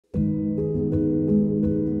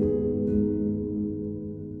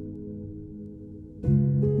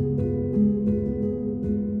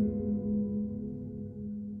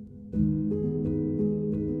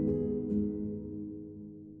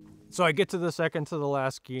So I get to the second to the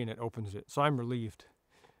last key and it opens it. So I'm relieved.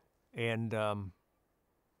 And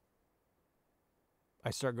I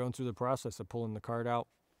start going through the process of pulling the card out.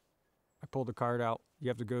 I pull the card out. You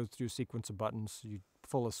have to go through a sequence of buttons. You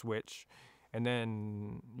pull a switch, and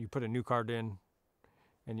then you put a new card in,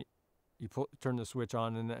 and you turn the switch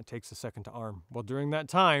on, and that takes a second to arm. Well, during that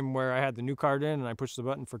time where I had the new card in and I pushed the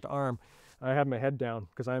button for it to arm, I had my head down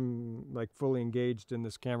because I'm like fully engaged in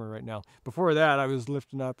this camera right now. Before that, I was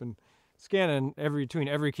lifting up and scanning between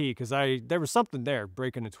every key because there was something there,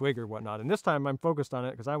 breaking a twig or whatnot. And this time I'm focused on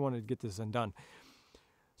it because I wanted to get this done.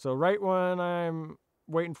 So right when I'm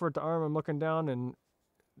waiting for it to arm, I'm looking down, and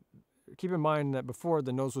keep in mind that before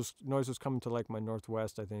the noise was coming to like my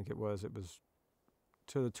northwest, I think it was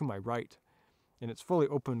to my right, and it's fully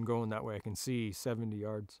open going that way. I can see 70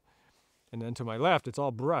 yards, and then to my left it's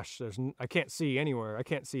all brush. I can't see anywhere. I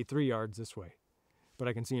can't see 3 yards this way, but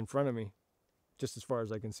I can see in front of me just as far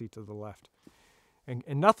as I can see to the left, and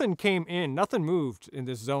nothing nothing moved in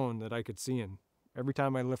this zone that I could see in. Every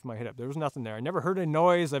time I lift my head up, there was nothing there. I never heard a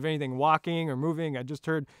noise of anything walking or moving. I just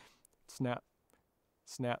heard snap,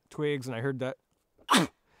 snap twigs, and I heard that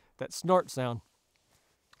that snort sound.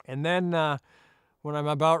 And then when I'm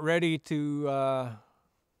about ready to,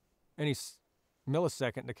 any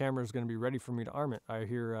millisecond, the camera is going to be ready for me to arm it, I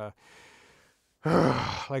hear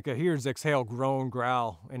like I hear exhale, groan,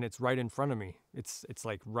 growl, and it's right in front of me. It's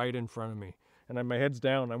like right in front of me. And my head's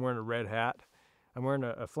down. I'm wearing a red hat. I'm wearing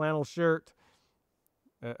a flannel shirt,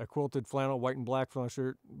 a quilted flannel, white and black flannel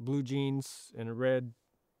shirt, blue jeans, and a red,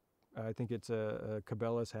 I think it's a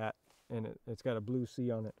Cabela's hat, and it's got a blue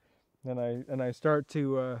C on it. And I start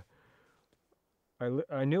to,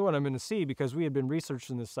 I knew what I'm going to see because we had been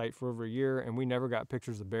researching this site for over a year, and we never got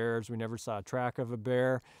pictures of bears. We never saw a track of a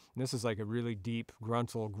bear. And this is like a really deep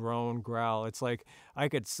gruntle, groan, growl. It's like I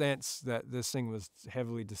could sense that this thing was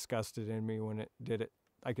heavily disgusted in me when it did it.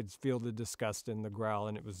 I could feel the disgust in the growl,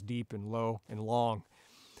 and it was deep and low and long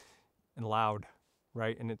and loud,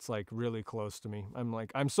 right? And it's like really close to me.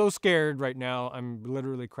 I'm so scared right now. I'm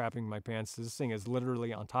literally crapping my pants. This thing is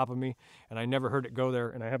literally on top of me, and I never heard it go there.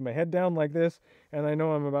 And I have my head down like this, and I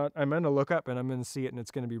know I'm going to look up, and I'm going to see it, and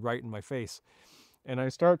it's going to be right in my face. And I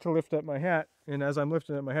start to lift up my hat, and as I'm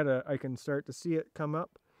lifting up my head, I can start to see it come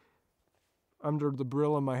up under the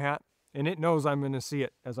brill of my hat, and it knows I'm going to see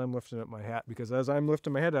it as I'm lifting up my hat, because as I'm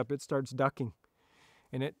lifting my head up, it starts ducking.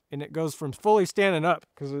 And it goes from fully standing up,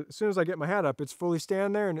 because as soon as I get my hat up, it's fully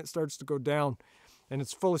standing there, and it starts to go down. And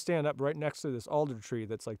it's fully standing up right next to this alder tree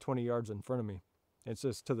that's like 20 yards in front of me. It's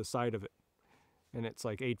just to the side of it. And it's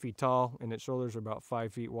like 8 feet tall, and its shoulders are about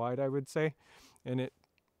 5 feet wide, I would say. And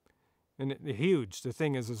it's huge. The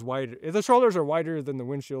thing is wider. The shoulders are wider than the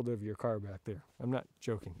windshield of your car back there. I'm not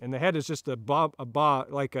joking. And the head is just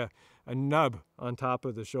like a nub on top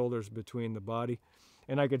of the shoulders between the body.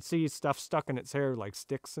 And I could see stuff stuck in its hair, like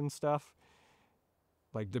sticks and stuff,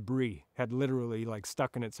 like debris had literally like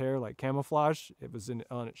stuck in its hair, like camouflage. It was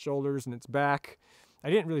on its shoulders and its back. I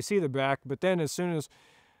didn't really see the back, but then as soon as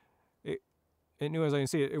it knew as I can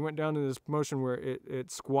see it, it went down to this motion where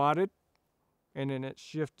it squatted, and then it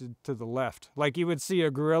shifted to the left. Like you would see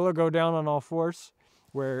a gorilla go down on all fours,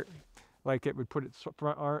 where like it would put its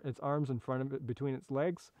arms in front of it between its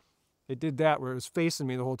legs. It did that where it was facing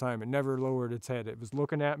me the whole time. It never lowered its head. It was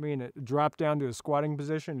looking at me, and it dropped down to a squatting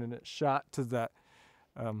position, and it shot to that,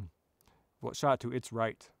 it shot to its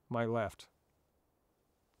right, my left.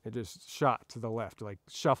 It just shot to the left, like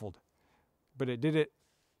shuffled. But it did it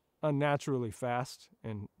unnaturally fast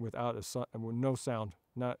and with no sound,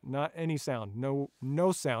 not any sound,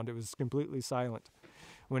 no sound. It was completely silent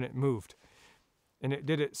when it moved. And it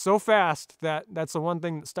did it so fast that's the one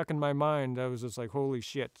thing that stuck in my mind. I was just like, holy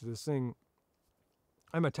shit, this thing.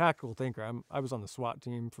 I'm a tactical thinker. I was on the SWAT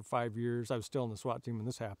team for 5 years. I was still on the SWAT team when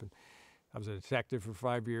this happened. I was a detective for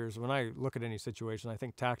 5 years. When I look at any situation, I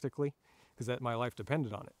think tactically, because my life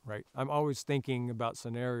depended on it, right? I'm always thinking about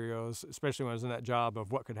scenarios, especially when I was in that job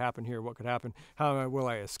of what could happen here, what could happen, how will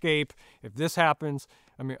I escape if this happens.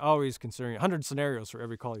 I mean, always considering 100 scenarios for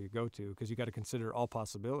every call you go to, because you got to consider all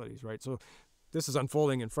possibilities, right? So this is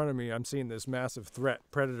unfolding in front of me. I'm seeing this massive threat,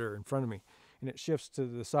 predator in front of me, and it shifts to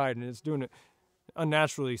the side, and it's doing it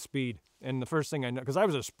unnaturally speed. And the first thing I know, because I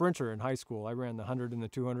was a sprinter in high school, I ran the 100 and the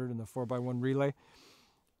 200 and the 4x1 relay,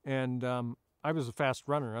 and I was a fast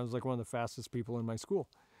runner. I was like one of the fastest people in my school.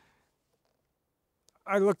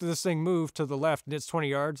 I looked at this thing move to the left, and it's 20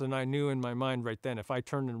 yards, and I knew in my mind right then, if I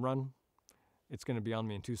turn and run, it's going to be on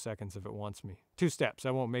me in 2 seconds if it wants me. 2 steps.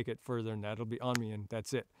 I won't make it further than that. It'll be on me, and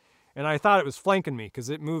that's it. And I thought it was flanking me because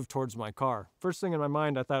it moved towards my car. First thing in my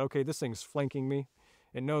mind, I thought, okay, this thing's flanking me.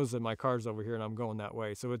 It knows that my car's over here and I'm going that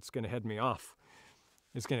way, so it's going to head me off.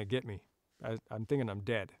 It's going to get me. I'm thinking I'm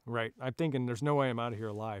dead, right? I'm thinking there's no way I'm out of here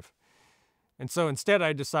alive. And so instead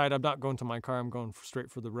I decide I'm not going to my car, I'm going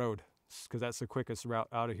straight for the road, because that's the quickest route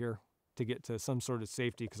out of here to get to some sort of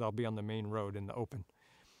safety, because I'll be on the main road in the open.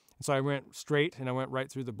 And so I went straight, and I went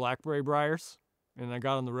right through the blackberry briars, and I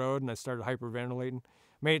got on the road, and I started hyperventilating.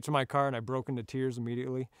 Made it to my car, and I broke into tears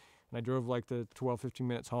immediately. And I drove like the 12, 15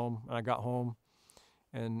 minutes home, and I got home,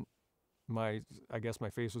 and I guess my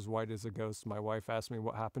face was white as a ghost. My wife asked me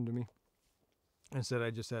what happened to me. I said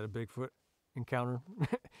I just had a Bigfoot encounter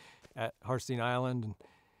at Harstein Island, and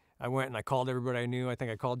I went and I called everybody I knew. I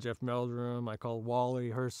think I called Jeff Meldrum, I called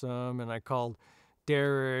Wally Hersom, and I called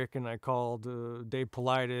Derek, and I called Dave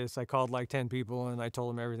Politis. I called like 10 people, and I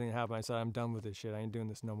told them everything that happened. I said, I'm done with this shit. I ain't doing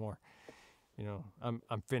this no more. You know,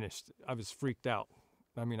 I'm finished. I was freaked out.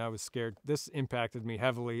 I mean, I was scared. This impacted me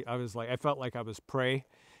heavily. I felt like I was prey.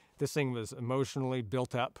 This thing was emotionally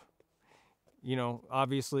built up. You know,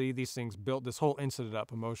 obviously these things built this whole incident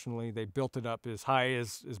up emotionally. They built it up as high,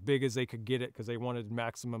 as big as they could get it, because they wanted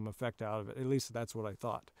maximum effect out of it. At least that's what I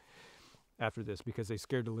thought after this, because they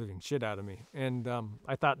scared the living shit out of me. And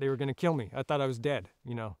I thought they were going to kill me. I thought I was dead.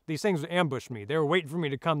 You know, these things ambushed me. They were waiting for me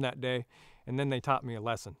to come that day, and then they taught me a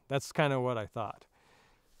lesson. That's kind of what I thought.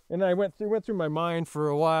 And I went through my mind for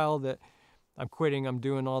a while that I'm quitting, I'm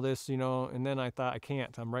doing all this, you know, and then I thought, I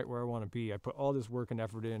can't. I'm right where I want to be. I put all this work and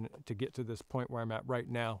effort in to get to this point where I'm at right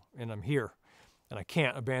now, and I'm here. And I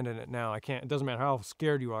can't abandon it now. I can't. It doesn't matter how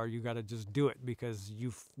scared you are. You got to just do it, because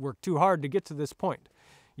you've worked too hard to get to this point.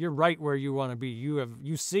 You're right where you want to be.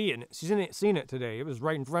 You seen it today. It was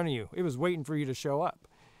right in front of you. It was waiting for you to show up.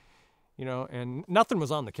 You know, and nothing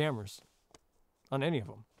was on the cameras, on any of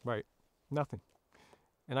them, right? Nothing.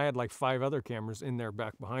 And I had like 5 other cameras in there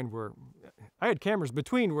back behind, where I had cameras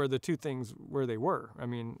between where the two things where they were. I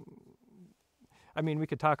mean, we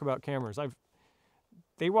could talk about cameras.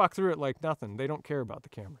 They walk through it like nothing. They don't care about the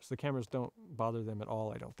cameras. The cameras don't bother them at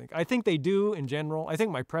all, I don't think. I think they do in general. I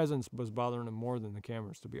think my presence was bothering them more than the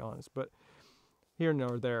cameras, to be honest. But here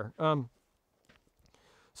nor there.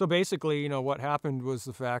 So basically, you know, what happened was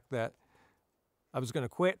the fact that I was going to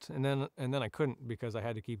quit, and then I couldn't, because I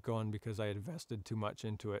had to keep going, because I had invested too much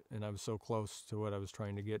into it, and I was so close to what I was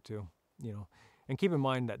trying to get to, you know. And keep in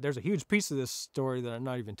mind that there's a huge piece of this story that I'm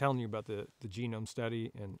not even telling you about, the genome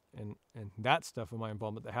study and that stuff of my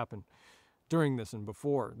involvement that happened during this and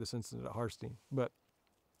before this incident at Harstein. But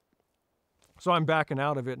so I'm backing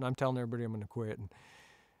out of it, and I'm telling everybody I'm going to quit,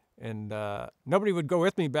 and nobody would go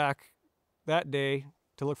with me back that day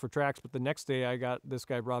to look for tracks. But the next day I got this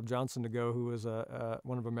guy Rob Johnson to go, who was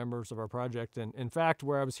one of the members of our project. And in fact,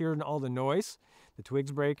 where I was hearing all the noise, the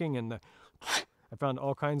twigs breaking, and I found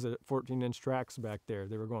all kinds of 14-inch tracks back there.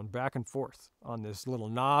 They were going back and forth on this little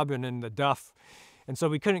knob and in the duff. And so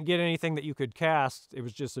we couldn't get anything that you could cast. It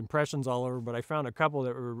was just impressions all over. But I found a couple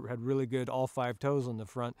that had really good all 5 toes on the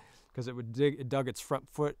front, because it dug its front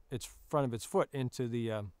of its foot into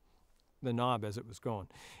the knob as it was going.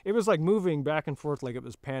 It was like moving back and forth like it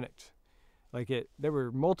was panicked. There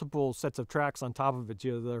were multiple sets of tracks on top of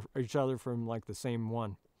each other from like the same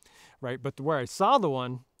one, right? But where I saw the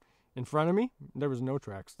one in front of me, there was no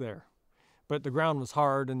tracks there. But the ground was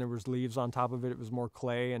hard, and there was leaves on top of it. It was more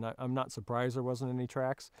clay, and I'm not surprised there wasn't any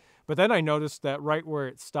tracks. But then I noticed that right where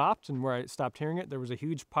it stopped and where I stopped hearing it, there was a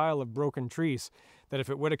huge pile of broken trees that if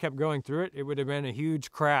it would have kept going through it, it would have been a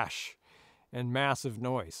huge crash and massive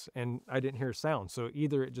noise, and I didn't hear a sound. So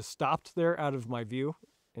either it just stopped there out of my view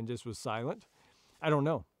and just was silent. I don't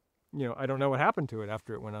know. You know, I don't know what happened to it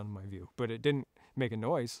after it went out of my view, but it didn't make a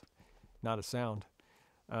noise, not a sound.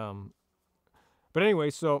 But anyway,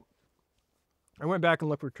 so I went back and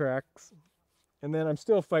looked for tracks, and then I'm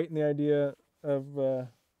still fighting the idea of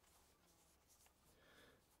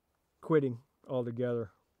quitting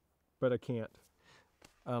altogether, but I can't.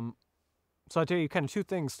 So I'll tell you, kind of 2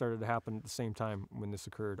 things started to happen at the same time when this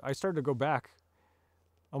occurred. I started to go back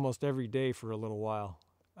almost every day for a little while,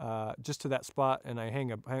 just to that spot, and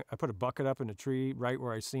I put a bucket up in a tree right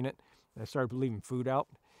where I seen it, and I started leaving food out,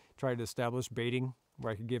 tried to establish baiting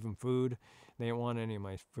where I could give them food. They didn't want any of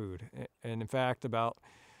my food. And in fact, I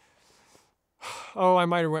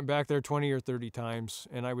might have went back there 20 or 30 times,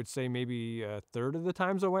 and I would say maybe a third of the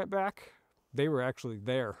times I went back, they were actually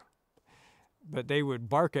there. But they would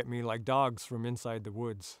bark at me like dogs from inside the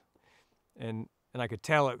woods. And I could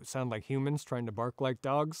tell it sounded like humans trying to bark like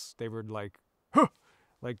dogs. They would like, huh,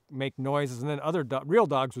 like make noises. And then other real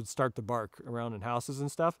dogs would start to bark around in houses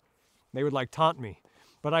and stuff. They would like taunt me.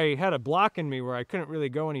 But I had a block in me where I couldn't really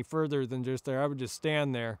go any further than just there. I would just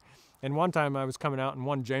stand there And one time I was coming out and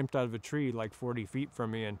one jumped out of a tree like 40 feet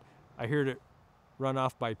from me, and I heard it run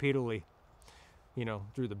off bipedally,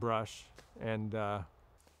 through the brush. And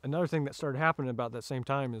another thing that started happening about that same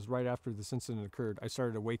time is right after this incident occurred, I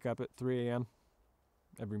started to wake up at 3 a.m.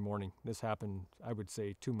 every morning. This happened, I would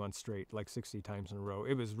say, 2 months straight, like 60 times in a row.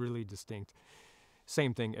 It was really distinct.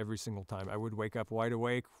 Same thing every single time. I would wake up wide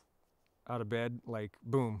awake, out of bed, like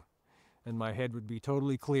boom, and my head would be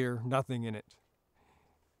totally clear, nothing in it.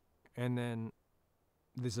 And then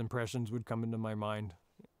these impressions would come into my mind,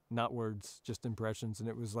 not words, just impressions. And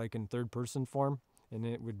it was like in third person form. And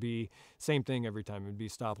it would be same thing every time. It would be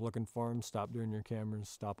stop looking for them, stop doing your cameras,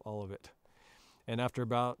 stop all of it. And after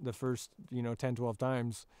about the first, 10, 12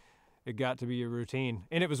 times, it got to be a routine.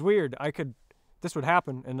 And it was weird. This would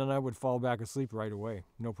happen, and then I would fall back asleep right away.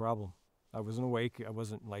 No problem. I wasn't awake. I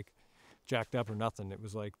wasn't like jacked up or nothing. It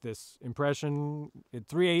was like this impression at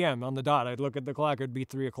 3 a.m. on the dot. I'd look at the clock. It'd be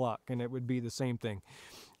 3 o'clock, and it would be the same thing.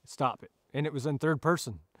 Stop it. And it was in third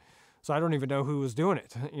person. So I don't even know who was doing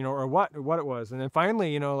it, or what it was. And then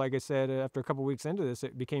finally, like I said, after a couple weeks into this,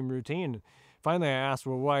 it became routine. Finally, I asked,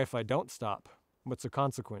 well, why if I don't stop? What's the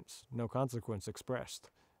consequence? No consequence expressed.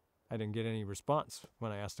 I didn't get any response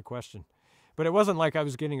when I asked the question. But it wasn't like I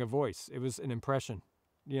was getting a voice. It was an impression.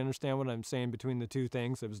 You understand what I'm saying between the two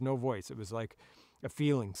things? There was no voice. It was like a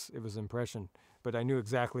feelings. It was impression. But I knew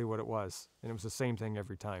exactly what it was. And it was the same thing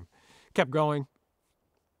every time. Kept going.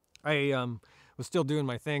 I was still doing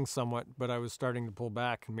my thing somewhat, but I was starting to pull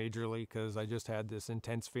back majorly because I just had this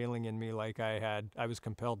intense feeling in me like I was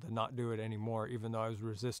compelled to not do it anymore, even though I was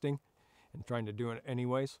resisting and trying to do it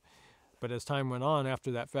anyways. But as time went on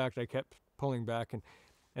after that fact, I kept pulling back,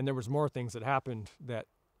 and there was more things that happened that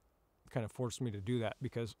kind of forced me to do that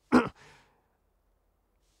because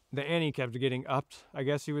the ante kept getting upped, I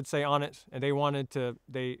guess you would say, on it. And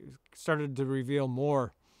they started to reveal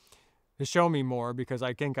more, to show me more, because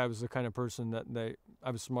I think I was the kind of person that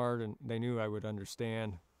I was smart and they knew I would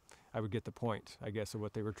understand. I would get the point, I guess, of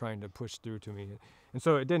what they were trying to push through to me. And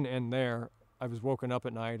so it didn't end there. I was woken up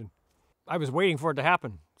at night and I was waiting for it to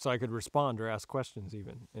happen so I could respond or ask questions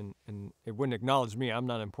even. And it wouldn't acknowledge me. I'm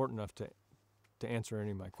not important enough to answer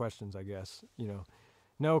any of my questions, I guess.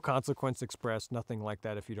 No consequence expressed, nothing like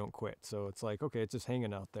that if you don't quit. So it's like, okay, it's just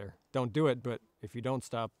hanging out there. Don't do it, but if you don't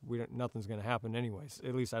stop, nothing's going to happen anyways.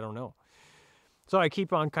 At least I don't know. So I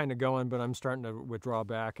keep on kind of going, but I'm starting to withdraw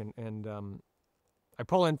back. And I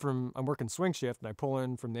pull in I'm working swing shift, and I pull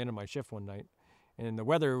in from the end of my shift one night. And the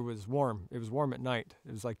weather was warm. It was warm at night.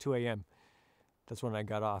 It was like 2 a.m. That's when I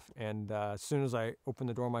got off. And as soon as I opened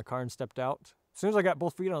the door of my car and stepped out, as soon as I got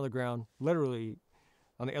both feet on the ground, literally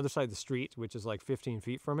on the other side of the street, which is like 15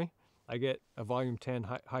 feet from me, I get a volume 10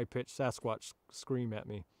 high-pitched Sasquatch scream at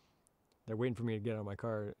me. They're waiting for me to get out of my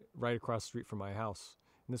car right across the street from my house.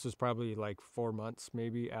 And this was probably like 4 months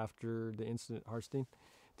maybe after the incident at Harstein.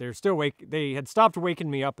 They had stopped waking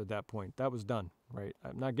me up at that point. That was done, right?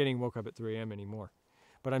 I'm not getting woke up at 3 a.m. anymore.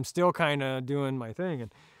 But I'm still kind of doing my thing.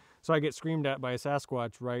 And so I get screamed at by a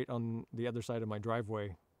Sasquatch right on the other side of my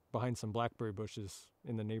driveway behind some blackberry bushes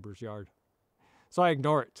in the neighbor's yard. So I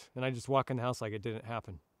ignore it, and I just walk in the house like it didn't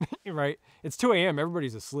happen, right? It's 2 a.m.,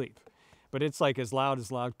 everybody's asleep, but it's like as loud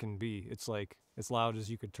can be. It's like as loud as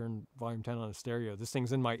you could turn volume 10 on a stereo. This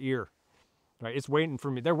thing's in my ear, right? It's waiting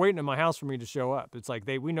for me. They're waiting at my house for me to show up. It's like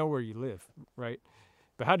we know where you live, right?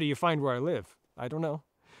 But how do you find where I live? I don't know.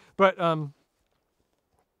 But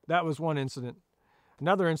that was one incident.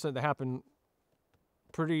 Another incident that happened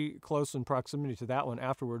pretty close in proximity to that one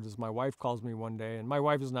afterwards is my wife calls me one day, and my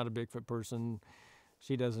wife is not a Bigfoot person.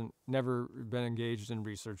 She never been engaged in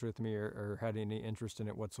research with me or had any interest in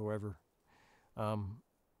it whatsoever.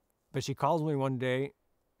 But she calls me one day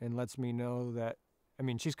and lets me know that,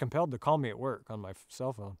 she's compelled to call me at work on my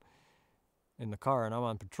cell phone in the car, and I'm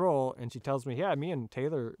on patrol, and she tells me, yeah, me and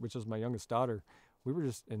Taylor, which is my youngest daughter,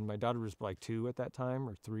 and my daughter was like 2 at that time,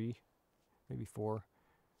 or 3, maybe 4.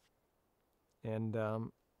 And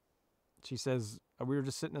she says, we were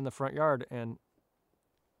just sitting in the front yard, and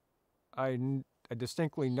I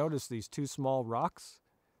distinctly noticed these 2 small rocks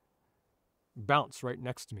bounce right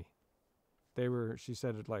next to me. She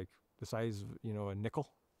said, it like the size of, a nickel,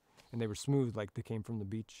 and they were smooth like they came from the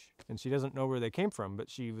beach. And she doesn't know where they came from,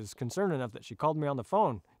 but she was concerned enough that she called me on the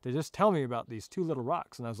phone to just tell me about these 2 little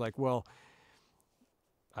rocks. And I was like, well,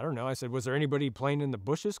 I don't know. I said, was there anybody playing in the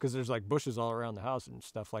bushes? Because there's like bushes all around the house and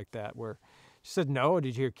stuff like that. She said, no.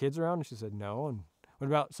 Did you hear kids around? And she said, no. And what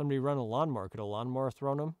about somebody running a lawnmower? Could a lawnmower have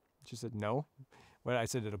thrown them? She said, no. But I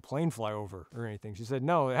said, did a plane fly over or anything? She said,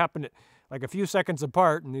 no. It happened like a few seconds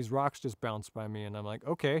apart, and these rocks just bounced by me. And I'm like,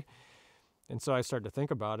 okay. And so I started to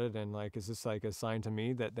think about it, and like, is this like a sign to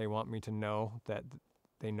me that they want me to know that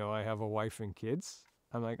they know I have a wife and kids?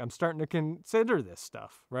 I'm like, I'm starting to consider this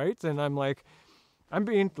stuff, right? And I'm like, I'm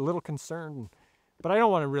being a little concerned, but I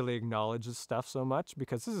don't want to really acknowledge this stuff so much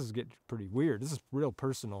because this is getting pretty weird. This is real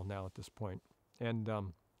personal now at this point. And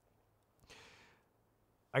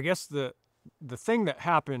I guess the thing that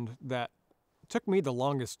happened that took me the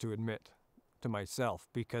longest to admit to myself,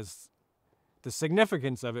 because the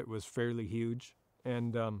significance of it was fairly huge,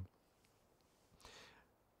 and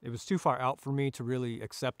it was too far out for me to really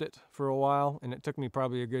accept it for a while, and it took me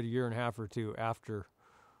probably a good year and a half or two after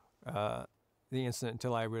the incident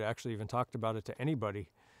until I would actually even talk about it to anybody.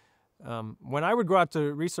 When I would go out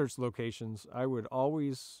to research locations, I would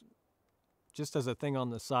always, just as a thing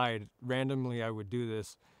on the side, randomly I would do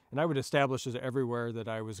this, and I would establish it everywhere that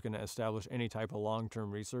I was going to establish any type of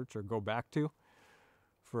long-term research or go back to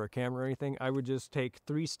for a camera or anything. I would just take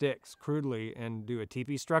 3 sticks crudely and do a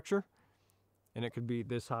teepee structure, and it could be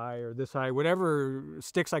this high or this high, whatever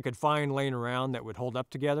sticks I could find laying around that would hold up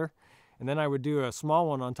together. And then I would do a small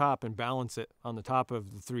one on top and balance it on the top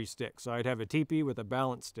of the 3 sticks. So I'd have a teepee with a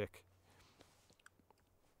balance stick.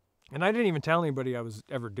 And I didn't even tell anybody I was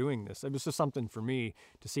ever doing this. It was just something for me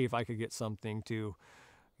to see if I could get something to,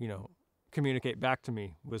 communicate back to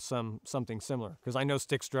me with something similar. Because I know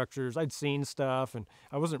stick structures. I'd seen stuff, and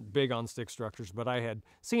I wasn't big on stick structures, but I had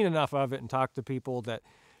seen enough of it and talked to people that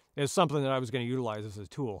it was something that I was going to utilize as a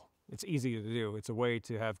tool. It's easy to do. It's a way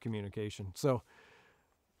to have communication. So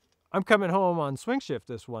I'm coming home on swing shift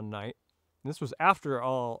this one night. This was after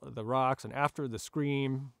all the rocks and after the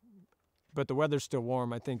scream, but the weather's still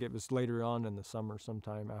warm. I think it was later on in the summer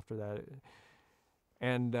sometime after that.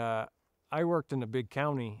 And I worked in a big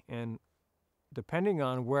county, and depending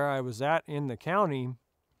on where I was at in the county,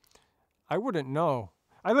 I wouldn't know.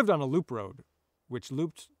 I lived on a loop road, which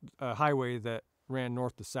looped a highway that ran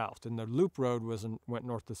north to south, and the loop road went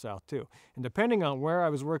north to south too. And depending on where I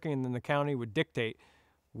was working in the county would dictate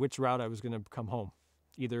which route I was going to come home,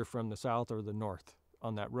 either from the south or the north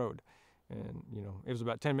on that road. And, it was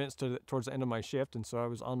about 10 minutes towards the end of my shift, and so I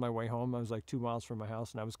was on my way home. I was like 2 miles from my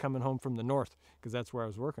house, and I was coming home from the north because that's where I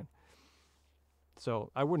was working.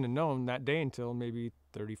 So I wouldn't have known that day until maybe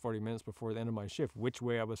 30, 40 minutes before the end of my shift which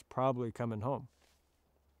way I was probably coming home.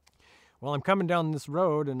 Well, I'm coming down this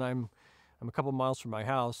road, and I'm a couple miles from my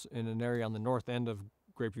house in an area on the north end of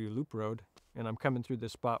Grapeview Loop Road, and I'm coming through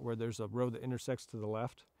this spot where there's a road that intersects to the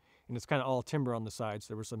left, and it's kind of all timber on the sides.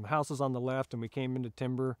 There were some houses on the left, and we came into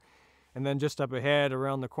timber, and then just up ahead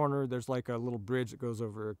around the corner there's like a little bridge that goes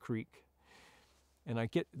over a creek. And I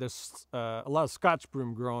get this a lot of Scotch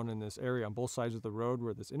broom growing in this area on both sides of the road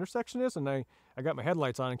where this intersection is, and I got my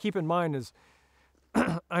headlights on. And keep in mind is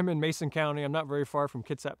I'm in Mason County. I'm not very far from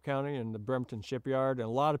Kitsap County and the Bremerton shipyard, and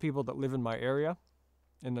a lot of people that live in my area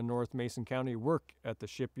in the North Mason County work at the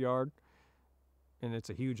shipyard, and it's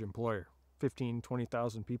a huge employer, 15,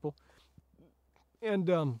 20,000 people.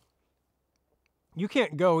 And you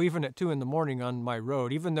can't go even at 2 in the morning on my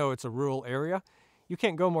road, even though it's a rural area. You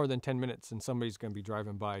can't go more than 10 minutes and somebody's going to be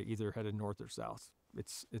driving by either headed north or south.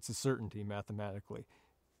 It's a certainty mathematically.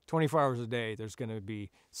 24 hours a day, there's going to be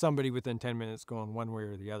somebody within 10 minutes going one way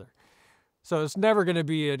or the other. So it's never going to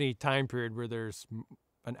be any time period where there's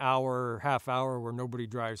an hour, half hour where nobody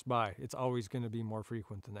drives by. It's always going to be more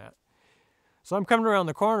frequent than that. So I'm coming around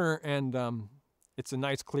the corner, and it's a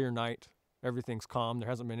nice clear night. Everything's calm. There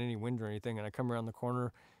hasn't been any wind or anything. And I come around the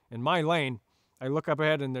corner in my lane. I look up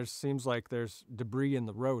ahead, and there seems like there's debris in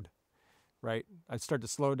the road, right? I start to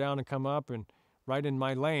slow down and come up, and right in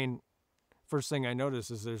my lane, first thing I notice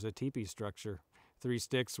is there's a teepee structure, 3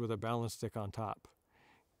 sticks with a balance stick on top.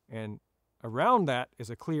 And around that is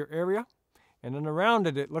a clear area, and then around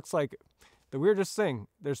it, it looks like the weirdest thing.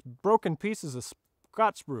 There's broken pieces of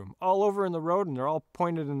Scotch broom all over in the road, and they're all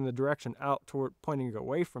pointed in the direction out toward, pointing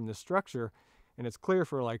away from the structure. And it's clear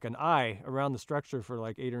for like an eye around the structure for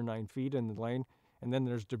like 8 or 9 feet in the lane. And then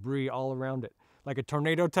there's debris all around it. Like a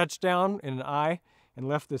tornado touched down in an eye and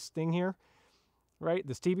left this thing here, right?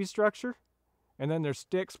 This teepee structure. And then there's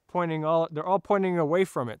sticks they're all pointing away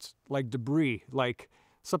from it, like debris, like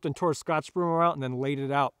something tore Scotch broom out and then laid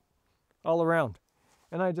it out all around.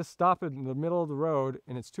 And I just stop it in the middle of the road,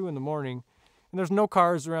 and it's 2 in the morning, and there's no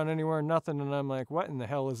cars around anywhere, nothing. And I'm like, what in the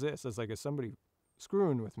hell is this? It's like, is somebody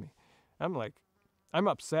screwing with me? I'm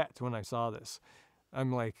upset when I saw this.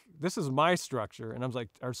 I'm like, this is my structure. And I was like,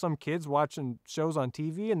 are some kids watching shows on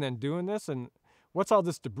TV and then doing this? And what's all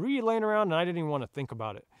this debris laying around? And I didn't even want to think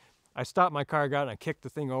about it. I stopped my car, got and I kicked the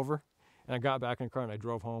thing over. And I got back in the car and I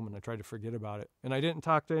drove home and I tried to forget about it. And I didn't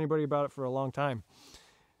talk to anybody about it for a long time.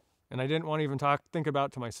 And I didn't want to even think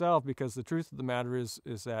about it to myself, because the truth of the matter is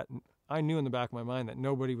that I knew in the back of my mind that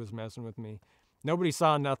nobody was messing with me. Nobody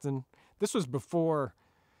saw nothing. This was before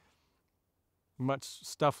much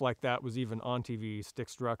stuff like that was even on TV, stick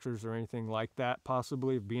structures or anything like that,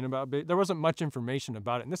 possibly being about Bigfoot. There wasn't much information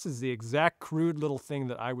about it. And this is the exact crude little thing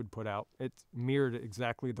that I would put out. It mirrored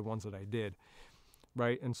exactly the ones that I did,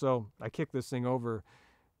 right? And so I kicked this thing over,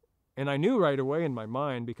 and I knew right away in my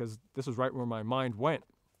mind, because this was right where my mind went.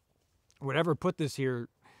 Whatever put this here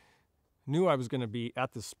knew I was going to be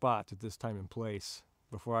at this spot at this time and place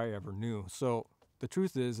before I ever knew. So the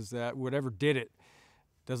truth is that whatever did it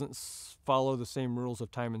doesn't follow the same rules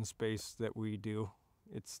of time and space that we do.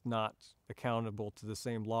 It's not accountable to the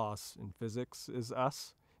same laws in physics as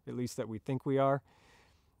us, at least that we think we are.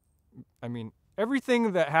 I mean,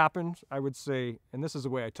 everything that happened, I would say, and this is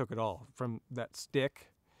the way I took it all, from that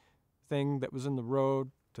stick thing that was in the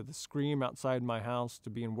road, to the scream outside my house, to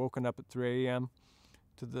being woken up at 3 a.m.,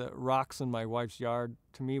 to the rocks in my wife's yard,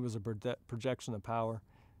 to me was a projection of power.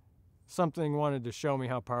 Something wanted to show me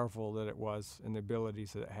how powerful that it was and the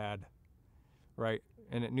abilities that it had, right?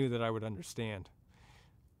 And it knew that I would understand.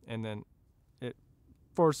 And then it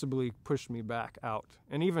forcibly pushed me back out.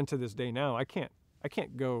 And even to this day now, I can't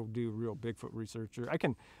go do real Bigfoot research. Or I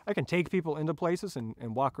can take people into places and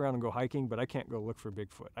walk around and go hiking, but I can't go look for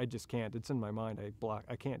Bigfoot. I just can't. It's in my mind.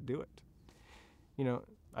 I can't do it. You know,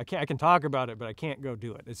 I can talk about it, but I can't go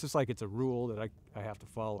do it. It's just like it's a rule that I have to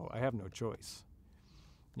follow. I have no choice.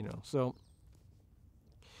 You know, so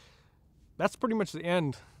that's pretty much the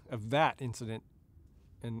end of that incident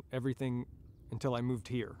and everything until I moved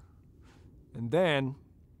here. And then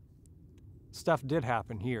stuff did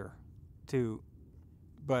happen here too,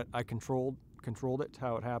 but I controlled it,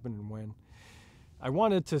 how it happened and when. I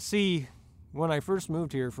wanted to see, when I first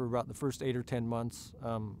moved here for about the first 8 or 10 months,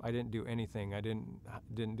 I didn't do anything. I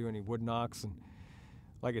didn't do any wood knocks, and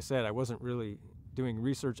like I said, I wasn't really doing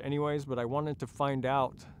research anyways, but I wanted to find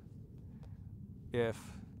out if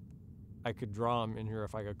I could draw them in here,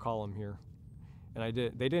 if I could call them here. And I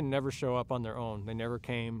did. They didn't never show up on their own. They never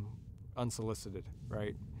came unsolicited,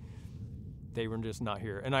 right? They were just not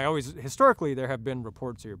here. And historically, there have been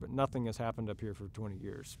reports here, but nothing has happened up here for 20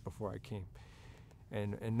 years before I came.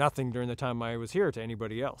 And nothing during the time I was here to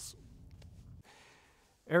anybody else.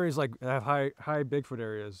 Areas like have high Bigfoot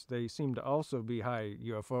areas, they seem to also be high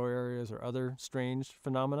UFO areas or other strange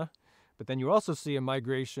phenomena. But then you also see a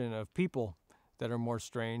migration of people that are more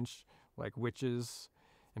strange, like witches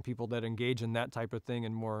and people that engage in that type of thing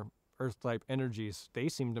and more earth-type energies. They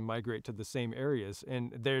seem to migrate to the same areas.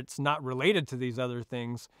 And it's not related to these other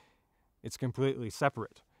things. It's completely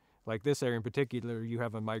separate. Like this area in particular, you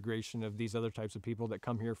have a migration of these other types of people that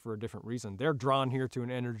come here for a different reason. They're drawn here to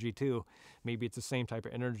an energy too. Maybe it's the same type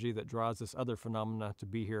of energy that draws this other phenomena to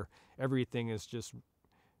be here. Everything is just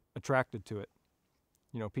attracted to it.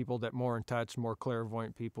 You know, people that more in touch, more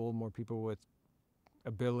clairvoyant people, more people with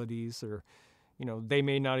abilities, or, you know, they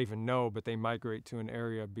may not even know, but they migrate to an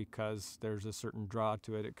area because there's a certain draw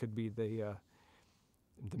to it. It could be the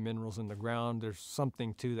minerals in the ground. There's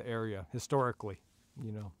something to the area historically.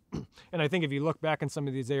 You know, and I think if you look back in some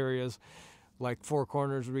of these areas, like Four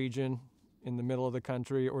Corners region in the middle of the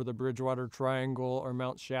country, or the Bridgewater Triangle, or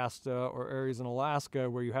Mount Shasta, or areas in Alaska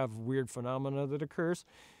where you have weird phenomena that occurs,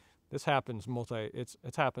 this happens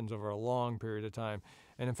it happens over a long period of time.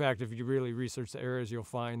 And in fact, if you really research the areas, you'll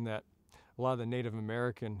find that a lot of the Native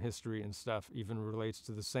American history and stuff even relates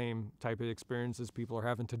to the same type of experiences people are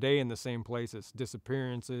having today in the same places.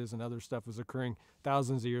 Disappearances and other stuff was occurring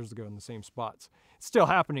thousands of years ago in the same spots. It's still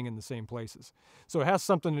happening in the same places. So it has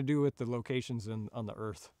something to do with the locations on the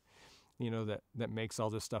earth, you know, that makes all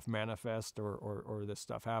this stuff manifest, or this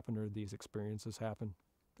stuff happen, or these experiences happen.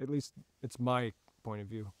 At least it's my point of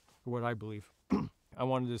view, or what I believe. I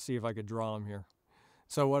wanted to see if I could draw them here.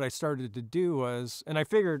 So what I started to do was, and I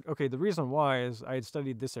figured, okay, the reason why is I had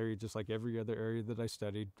studied this area just like every other area that I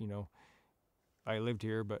studied. You know, I lived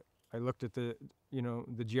here, but I looked at the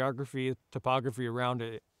geography, topography around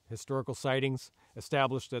it, historical sightings,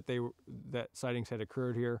 established that that sightings had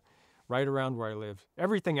occurred here, right around where I lived.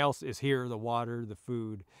 Everything else is here: the water, the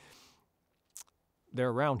food. They're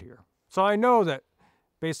around here. So I know that,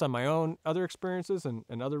 based on my own other experiences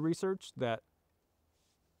and other research, that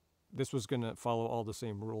this was going to follow all the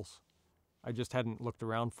same rules. I just hadn't looked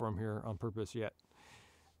around for them here on purpose yet.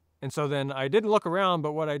 And so then I didn't look around,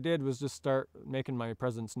 but what I did was just start making my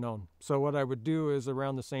presence known. So what I would do is,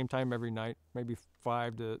 around the same time every night, maybe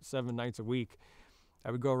 5 to 7 nights a week,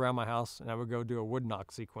 I would go around my house and I would go do a wood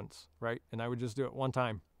knock sequence, right? And I would just do it one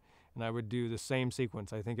time. and I would do the same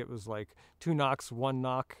sequence. I think it was like 2 knocks, 1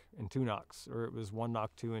 knock, and 2 knocks, or it was 1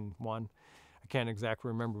 knock, 2, and 1. I can't exactly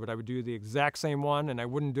remember, but I would do the exact same one, and I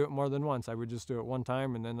wouldn't do it more than once. I would just do it one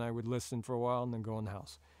time, and then I would listen for a while and then go in the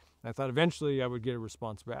house. And I thought eventually I would get a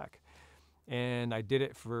response back. And I did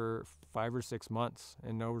it for 5 or 6 months,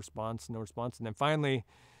 and no response. And then finally,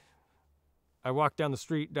 I walked down the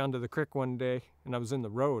street, down to the creek one day, and I was in the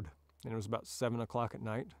road, and it was about 7 o'clock at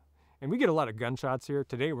night. And we get a lot of gunshots here.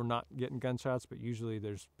 Today we're not getting gunshots, but usually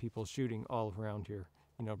there's people shooting all around here,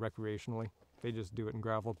 recreationally. They just do it in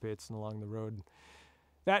gravel pits and along the road.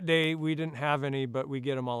 That day we didn't have any, but we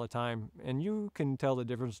get them all the time. And you can tell the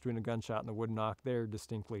difference between a gunshot and a wood knock. They're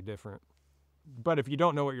distinctly different. But if you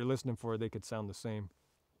don't know what you're listening for, they could sound the same.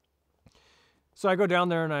 So I go down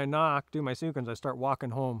there and I knock, do my sequence. I start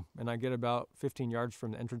walking home, and I get about 15 yards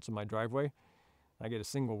from the entrance of my driveway. I get a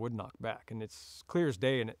single wood knock back, and it's clear as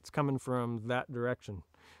day, and it's coming from that direction,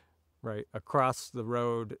 right, across the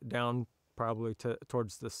road, down probably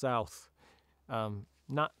towards the south.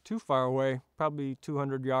 Not too far away, probably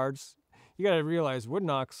 200 yards. You got to realize wood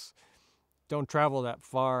knocks don't travel that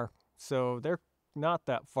far, so they're not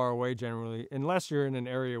that far away generally, unless you're in an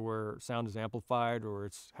area where sound is amplified or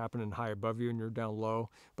it's happening high above you and you're down low.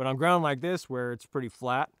 But on ground like this, where it's pretty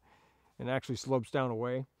flat and actually slopes down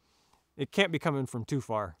away, it can't be coming from too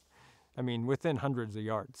far. I mean, within hundreds of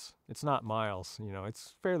yards. It's not miles,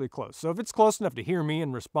 it's fairly close. So if it's close enough to hear me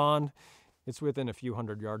and respond, it's within a few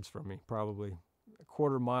hundred yards from me, probably a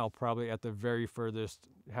quarter mile, probably at the very furthest,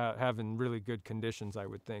 having really good conditions, I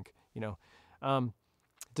would think,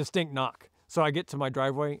 distinct knock. So I get to my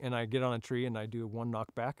driveway and I get on a tree and I do 1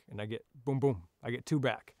 knock back, and I get boom, boom. I get 2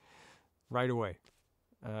 back right away.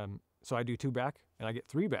 So I do 2 back and I get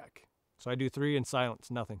 3 back. So I do 3 in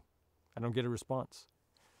silence, nothing. I don't get a response.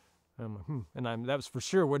 And that was for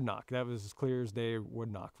sure wood knock. That was as clear as day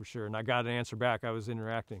wood knock for sure. And I got an answer back. I was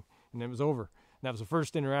interacting, and it was over. And that was the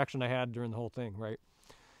first interaction I had during the whole thing, right?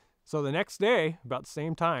 So the next day, about the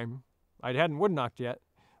same time, I hadn't wood knocked yet,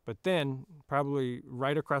 but then probably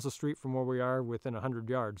right across the street from where we are, within 100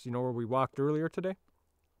 yards, where we walked earlier today,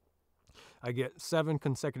 I get 7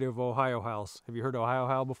 consecutive Ohio howls. Have you heard Ohio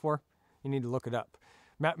howl before? You need to look it up.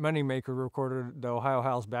 Matt Moneymaker recorded the Ohio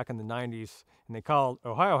howls back in the 90s, and they called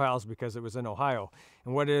Ohio howls because it was in Ohio.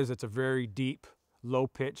 And what it is, it's a very deep,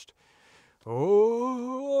 low-pitched,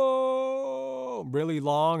 really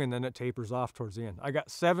long, and then it tapers off towards the end. I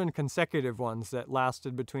got 7 consecutive ones that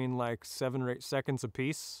lasted between like 7 or 8 seconds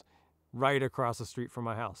apiece, right across the street from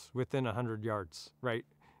my house, within 100 yards, right?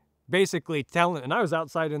 Basically telling, and I was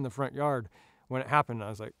outside in the front yard when it happened. I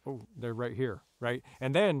was like, oh, they're right here, right?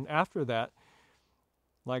 And then after that,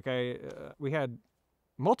 we had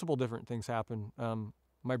multiple different things happen.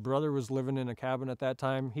 My brother was living in a cabin at that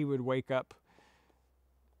time. He would wake up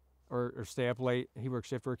or stay up late. He worked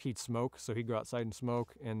shift work. He'd smoke, so he'd go outside and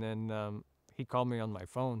smoke. And then he'd call me on my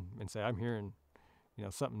phone and say, I'm hearing,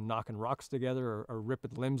 something knocking rocks together or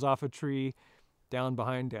ripping limbs off a tree down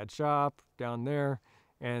behind Dad's shop, down there.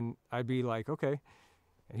 And I'd be like, okay.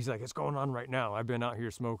 And he's like, it's going on right now. I've been out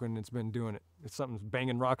here smoking. It's been doing it. It's something's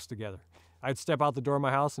banging rocks together. I'd step out the door of my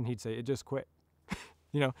house and he'd say, it just quit.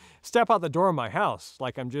 Step out the door of my house,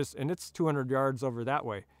 and it's 200 yards over that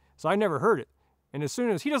way. So I never heard it. And as soon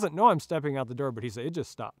as, he doesn't know I'm stepping out the door, but he said, it just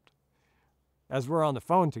stopped. As we're on the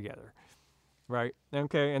phone together, right?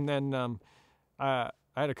 Okay, and then I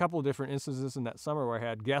had a couple of different instances in that summer where I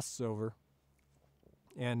had guests over.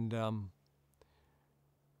 And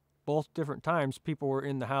both different times, people were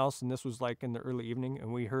in the house, and this was like in the early evening,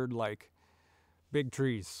 and we heard big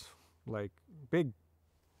trees.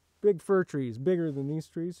 Big fir trees, bigger than these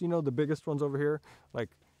trees. The biggest ones over here,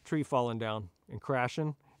 tree falling down and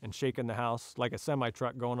crashing and shaking the house, like a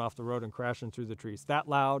semi-truck going off the road and crashing through the trees. That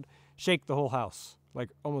loud, shake the whole house, like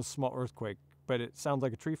almost a small earthquake, but it sounds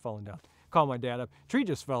like a tree falling down. Call my dad up. Tree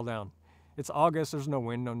just fell down. It's August, there's no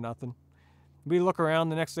wind, no nothing. We look around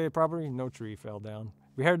the next day at property, no tree fell down.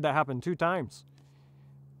 We heard that happen 2 times,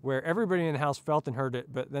 where everybody in the house felt and heard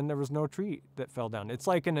it, but then there was no tree that fell down. It's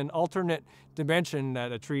like in an alternate dimension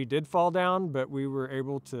that a tree did fall down, but we were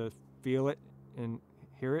able to feel it and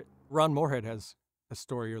hear it. Ron Moorhead has a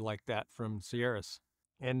story like that from Sierras.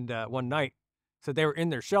 And one night, so they were in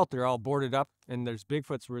their shelter all boarded up, and there's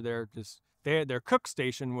Bigfoots were there. Their cook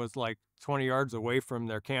station was like 20 yards away from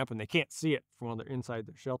their camp, and they can't see it from when they're inside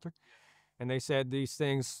their shelter. And they said these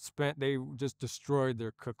things they just destroyed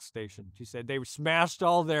their cook station. She said they smashed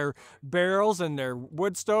all their barrels and their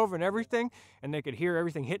wood stove and everything, and they could hear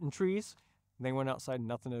everything hitting trees. And they went outside and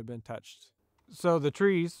nothing had been touched. So the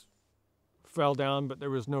trees fell down, but there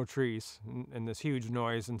was no trees, and this huge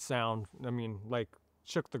noise and sound. I mean, like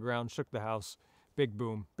shook the ground, shook the house. Big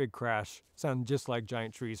boom, big crash. Sounded just like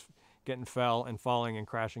giant trees getting fell and falling and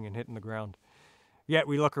crashing and hitting the ground. Yet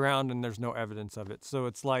we look around and there's no evidence of it. So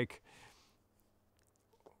it's like,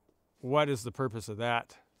 what is the purpose of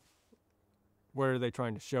that? What are they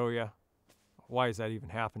trying to show you? Why is that even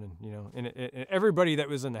happening? You know, and everybody that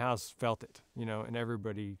was in the house felt it, you know, and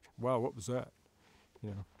everybody, wow, what was that? You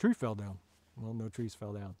know, tree fell down. Well, no trees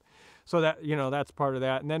fell down. So that, you know, that's part of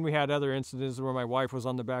that. And then we had other incidents where my wife was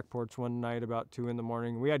on the back porch one night about 2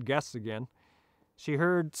 a.m. We had guests again. She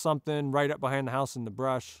heard something right up behind the house in the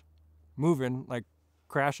brush moving, like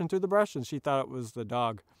crashing through the brush, and she thought it was the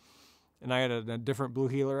dog. And I had a different blue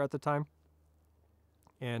heeler at the time.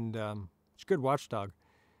 And she's a good watchdog.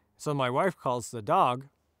 So my wife calls the dog.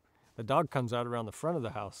 The dog comes out around the front of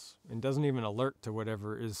the house and doesn't even alert to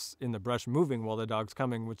whatever is in the brush moving while the dog's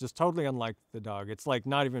coming, which is totally unlike the dog. It's like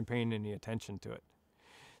not even paying any attention to it.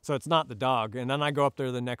 So it's not the dog. And then I go up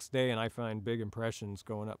there the next day and I find big impressions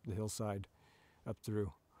going up the hillside, up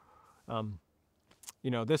through. You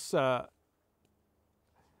know, this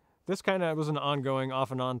kind of was an ongoing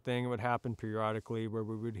off and on thing. It would happen periodically where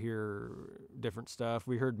we would hear different stuff.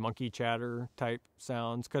 We heard monkey chatter type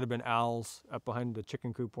sounds. Could have been owls up behind the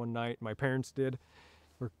chicken coop one night. My parents did.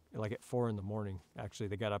 We're like at 4 a.m. Actually,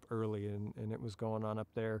 they got up early and it was going on up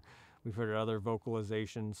there. We've heard other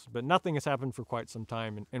vocalizations, but nothing has happened for quite some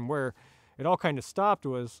time. And where it all kind of stopped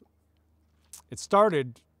was, it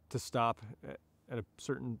started to stop at a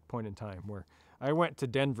certain point in time where I went to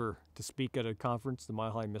Denver to speak at a conference, the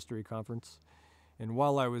Mile High Mystery Conference. And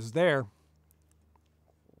while I was there,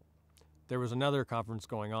 there was another conference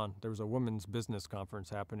going on. There was a women's business conference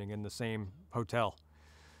happening in the same hotel.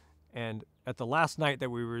 And at the last night that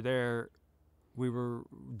we were there, we were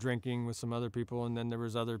drinking with some other people, and then there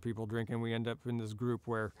was other people drinking. We ended up in this group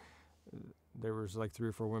where there was like 3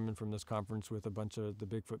 or 4 women from this conference with a bunch of the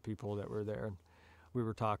Bigfoot people that were there. And we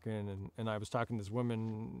were talking, and I was talking to this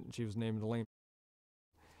woman. She was named Elaine.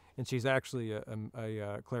 And she's actually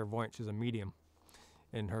a clairvoyant. She's a medium.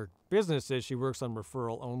 And her business is she works on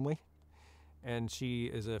referral only. And she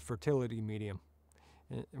is a fertility medium.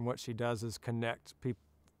 And what she does is connect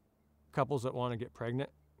couples that want to get pregnant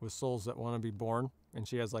with souls that want to be born. And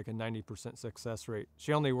she has like a 90% success rate.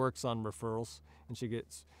 She only works on referrals. And she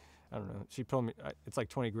gets, I don't know, she told me it's like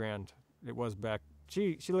 20 grand. It was back.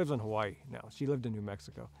 She lives in Hawaii now. She lived in New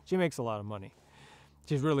Mexico. She makes a lot of money.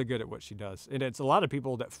 She's really good at what she does. And it's a lot of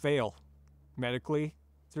people that fail medically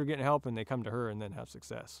through getting help, and they come to her and then have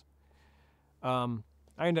success. I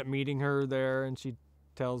end up meeting her there, and she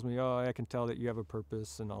tells me, oh, I can tell that you have a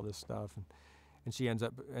purpose and all this stuff. And she ends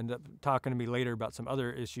up talking to me later about some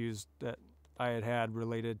other issues that I had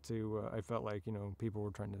related to, I felt like, you know, people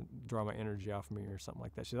were trying to draw my energy off me or something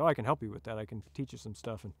like that. She said, oh, I can help you with that. I can teach you some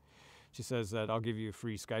stuff. And she says that I'll give you a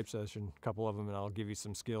free Skype session, a couple of them, and I'll give you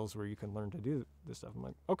some skills where you can learn to do this stuff. I'm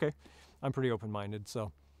like, okay, I'm pretty open-minded.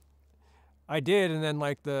 So I did, and then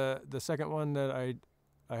like the second one that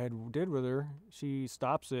I did with her, she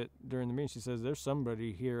stops it during the meeting. She says, there's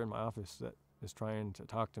somebody here in my office that is trying to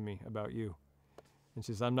talk to me about you. And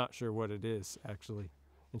she says, I'm not sure what it is, actually.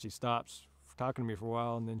 And she stops talking to me for a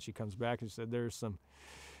while, and then she comes back and she said,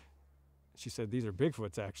 she said, these are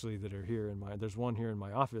Bigfoots, actually, that are here there's one here in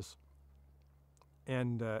my office.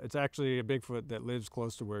 And it's actually a Bigfoot that lives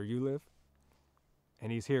close to where you live.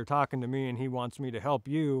 And he's here talking to me, and he wants me to help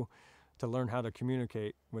you to learn how to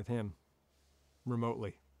communicate with him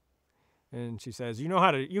remotely. And she says,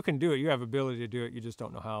 you can do it. You have ability to do it. You just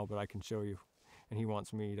don't know how, but I can show you. And he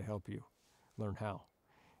wants me to help you learn how.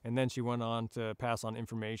 And then she went on to pass on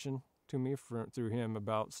information to me through him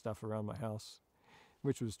about stuff around my house,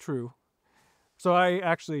 which was true. So I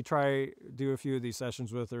actually do a few of these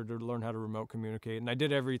sessions with her to learn how to remote communicate. And I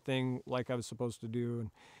did everything like I was supposed to do, and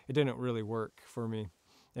it didn't really work for me.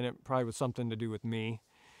 And it probably was something to do with me,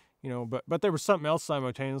 but there was something else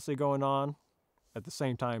simultaneously going on at the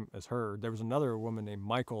same time as her. There was another woman named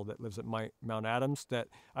Michael that lives at Mount Adams that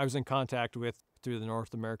I was in contact with through the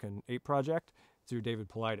North American Ape Project, through David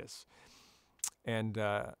Paulides. And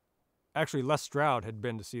actually, Les Stroud had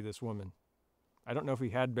been to see this woman. I don't know if he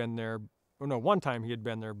had been there. Oh, no, one time he had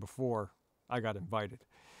been there before I got invited.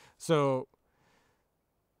 So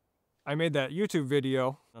I made that YouTube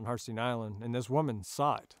video on Harstein Island, and this woman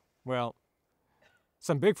saw it. Well,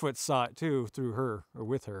 some Bigfoot saw it too through her or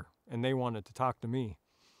with her, and they wanted to talk to me,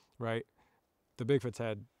 right? The Bigfoots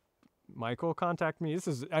had Michael contact me.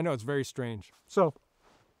 I know it's very strange. So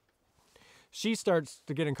she starts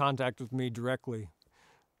to get in contact with me directly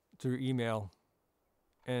through email.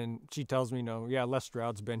 And she tells me, Les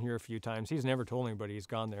Stroud's been here a few times. He's never told anybody he's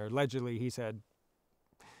gone there. Allegedly, he said,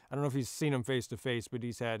 I don't know if he's seen them face to face, but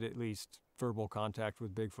he's had at least verbal contact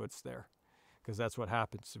with Bigfoots there, because that's what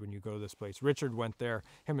happens when you go to this place. Richard went there,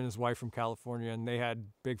 him and his wife from California, and they had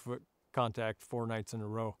Bigfoot contact 4 nights in a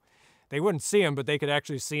row. They wouldn't see him, but they could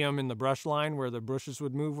actually see him in the brush line where the bushes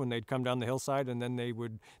would move when they'd come down the hillside, and then they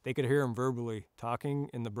could hear him verbally talking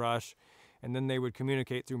in the brush, and then they would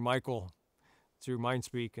communicate through Michael, through mind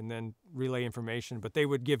speak, and then relay information, but they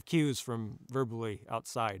would give cues from verbally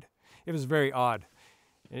outside. It was very odd.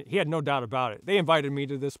 He had no doubt about it. They invited me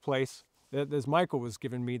to this place. As Michael was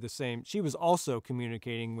giving me the same, she was also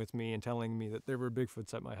communicating with me and telling me that there were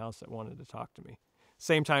Bigfoots at my house that wanted to talk to me.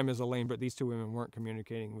 Same time as Elaine, but these two women weren't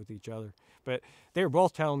communicating with each other. But they were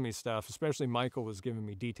both telling me stuff, especially Michael was giving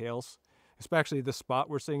me details, especially the spot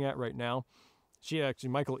we're sitting at right now.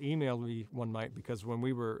 Michael emailed me one night because when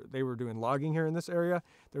they were doing logging here in this area,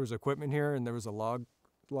 there was equipment here and there was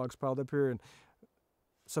logs piled up here, and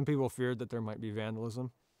some people feared that there might be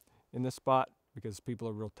vandalism in this spot because people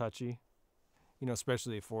are real touchy,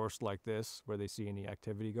 especially a forest like this where they see any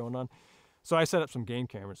activity going on. So I set up some game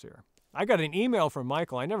cameras here. I got an email from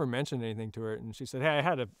Michael. I never mentioned anything to her, and she said,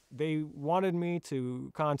 hey, they wanted me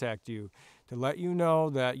to contact you to let you know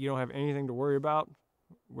that you don't have anything to worry about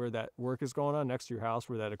where that work is going on next to your house,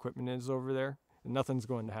 where that equipment is over there. And nothing's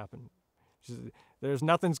going to happen. She said,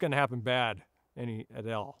 nothing's going to happen bad at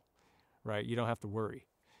all, right? You don't have to worry.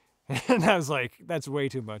 And I was like, that's way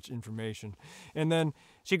too much information. And then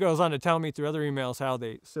she goes on to tell me through other emails how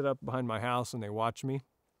they sit up behind my house and they watch me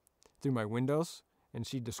through my windows. And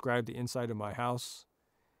she described the inside of my house.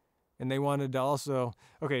 And they wanted to also,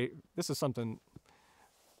 okay, this is something,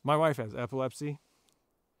 my wife has epilepsy.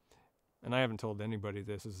 And I haven't told anybody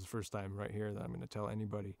this. This is the first time right here that I'm going to tell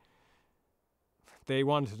anybody. They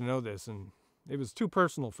wanted to know this, and it was too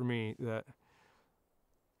personal for me that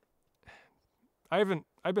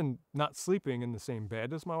I've been not sleeping in the same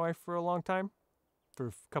bed as my wife for a long time, for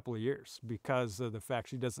a couple of years, because of the fact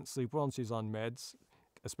she doesn't sleep well and she's on meds,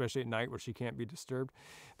 especially at night where she can't be disturbed.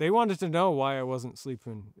 They wanted to know why I wasn't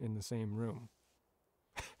sleeping in the same room.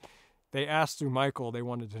 They asked through Michael, they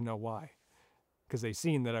wanted to know why, because they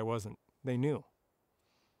seen that I wasn't. They knew,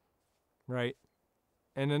 right?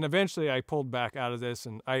 And then eventually I pulled back out of this,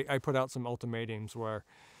 and I put out some ultimatums where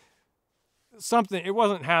it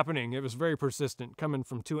wasn't happening. It was very persistent, coming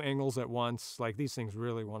from 2 angles at once. Like, these things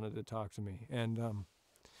really wanted to talk to me. And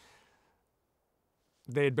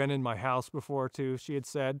they had been in my house before too, she had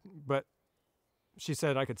said, but she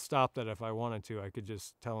said I could stop that if I wanted to. I could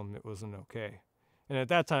just tell them it wasn't okay. And at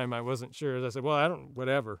that time I wasn't sure. I said, well,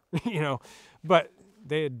 whatever, but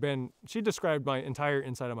she described my entire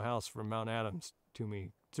inside of my house from Mount Adams to me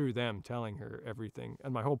through them telling her everything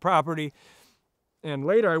and my whole property. And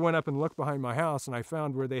later I went up and looked behind my house, and I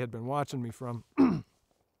found where they had been watching me from.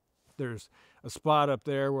 There's a spot up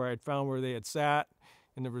there where I'd found where they had sat,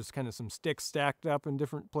 and there was kind of some sticks stacked up in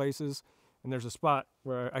different places. And there's a spot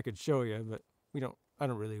where I could show you, but I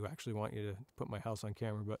don't really actually want you to put my house on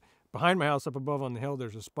camera, but behind my house up above on the hill,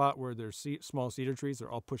 there's a spot where there's small cedar trees. They're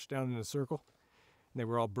all pushed down in a circle, and they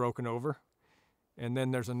were all broken over. And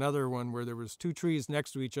then there's another one where there was 2 trees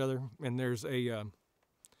next to each other, and there's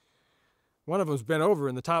one of them's bent over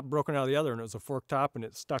and the top broken out of the other, and it was a fork top, and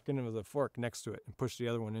it stuck into the fork next to it and pushed the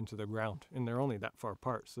other one into the ground. And they're only that far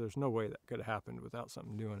apart, so there's no way that could have happened without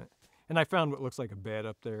something doing it. And I found what looks like a bed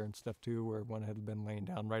up there and stuff too, where one had been laying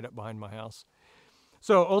down right up behind my house.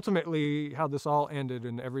 So ultimately, how this all ended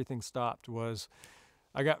and everything stopped was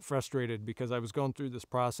I got frustrated because I was going through this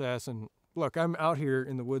process. And look, I'm out here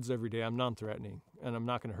in the woods every day. I'm non-threatening, and I'm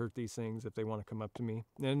not going to hurt these things if they want to come up to me.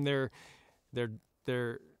 And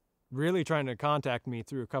they're really trying to contact me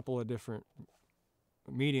through a couple of different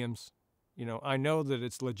mediums. I know that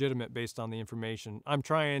it's legitimate based on the information. I'm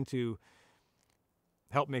trying to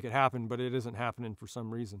help make it happen, but it isn't happening for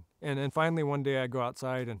some reason. And then finally one day I go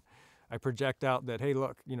outside and I project out that, hey,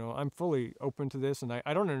 look, I'm fully open to this, and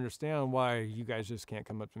I don't understand why you guys just can't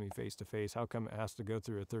come up to me face to face. How come it has to go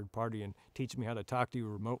through a third party and teach me how to talk to you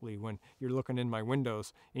remotely when you're looking in my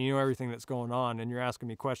windows and you know everything that's going on, and you're asking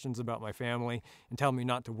me questions about my family and telling me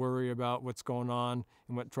not to worry about what's going on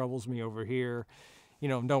and what troubles me over here.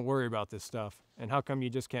 Don't worry about this stuff. And how come you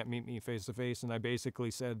just can't meet me face to face? And I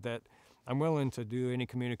basically said that I'm willing to do any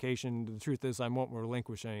communication. The truth is I won't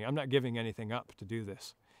relinquish any. I'm not giving anything up to do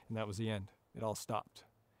this. And that was the end. It all stopped.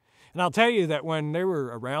 And I'll tell you that when they were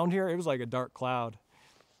around here, it was like a dark cloud.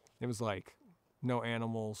 It was like no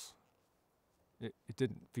animals. It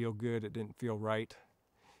didn't feel good. It didn't feel right.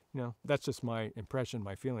 That's just my impression,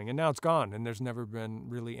 my feeling. And now it's gone, and there's never been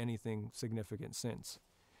really anything significant since.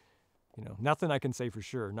 Nothing I can say for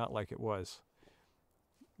sure, not like it was.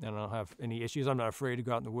 I don't have any issues. I'm not afraid to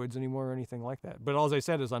go out in the woods anymore or anything like that. But all I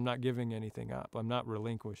said is I'm not giving anything up. I'm not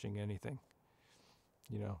relinquishing anything,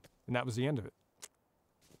 you know. And that was the end of it.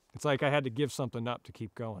 It's like I had to give something up to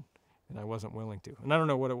keep going, and I wasn't willing to. And I don't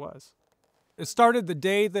know what it was. It started the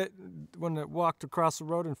day that when it walked across the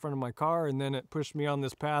road in front of my car, and then it pushed me on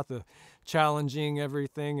this path of challenging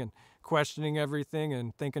everything and questioning everything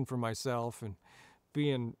and thinking for myself and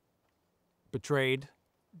being betrayed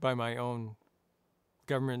by my own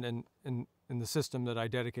government and the system that I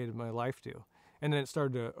dedicated my life to. And then it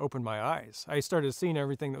started to open my eyes. I started seeing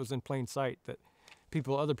everything that was in plain sight that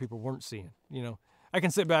other people weren't seeing. You know, I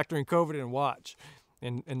can sit back during COVID and watch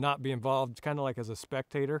and not be involved, kind of like as a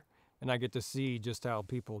spectator. And I get to see just how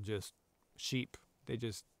people just sheep. They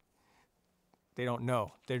don't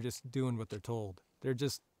know. They're just doing what they're told. They're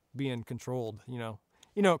just being controlled, you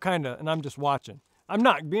know, kind of, and I'm just watching. I'm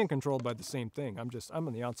not being controlled by the same thing. I'm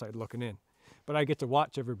on the outside looking in, but I get to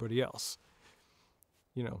watch everybody else.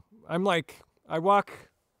 You know, I walk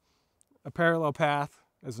a parallel path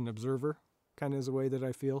as an observer, kind of is the way that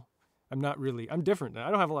I feel. I'm different. I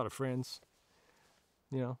don't have a lot of friends.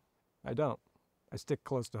 You know, I don't. I stick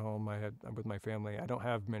close to home. I'm with my family. I don't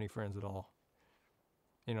have many friends at all.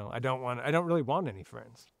 You know, I don't really want any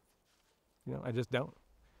friends. You know, I just don't.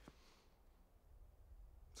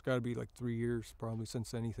 It's got to be like 3 years probably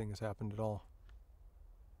since anything has happened at all.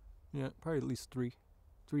 Yeah, probably at least 3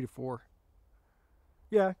 to 4.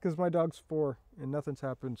 Yeah, because my dog's 4 and nothing's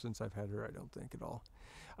happened since I've had her, I don't think at all.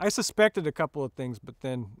 I suspected a couple of things, but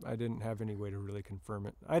then I didn't have any way to really confirm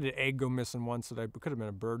it. I had an egg go missing once that could have been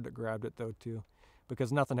a bird that grabbed it though too,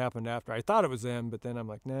 because nothing happened after. I thought it was them, but then I'm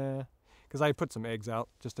like, nah, because I put some eggs out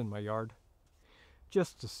just in my yard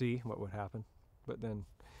just to see what would happen. But then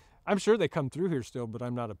I'm sure they come through here still, but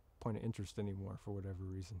I'm not a point of interest anymore for whatever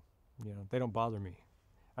reason. You know, they don't bother me.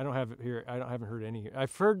 I don't have it here. Haven't heard any.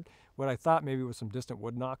 I've heard what I thought maybe was some distant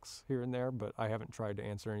wood knocks here and there, but I haven't tried to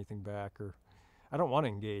answer anything back, or I don't want to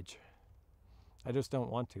engage. I just don't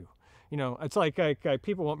want to. You know, it's like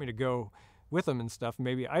people want me to go with them and stuff.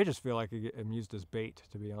 Maybe I just feel like I'm used as bait,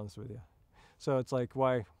 to be honest with you. So it's like,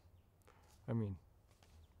 why? I mean,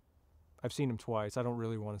 I've seen them twice. I don't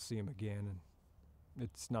really want to see them again, and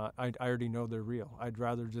it's not. I already know they're real. I'd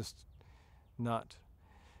rather just not.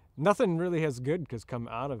 Nothing really has good come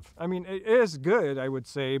out of. I mean, it is good, I would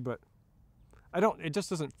say, but it just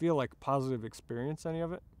doesn't feel like a positive experience, any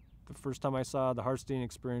of it. The first time I saw the Harstein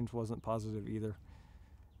experience wasn't positive either.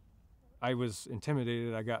 I was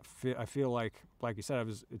intimidated. I feel like you said,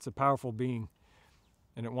 it's a powerful being,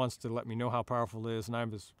 and it wants to let me know how powerful it is.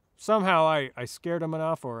 And somehow I scared them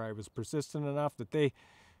enough, or I was persistent enough that they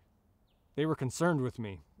were concerned with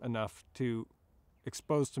me enough to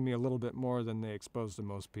expose to me a little bit more than they exposed to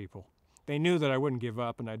most people. They knew that I wouldn't give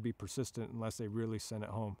up and I'd be persistent unless they really sent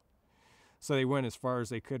it home. So they went as far as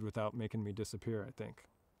they could without making me disappear, I think.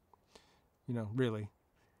 You know, really.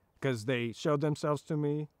 Because they showed themselves to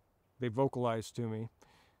me, they vocalized to me,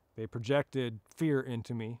 they projected fear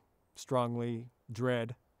into me, strongly,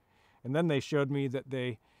 dread. And then they showed me that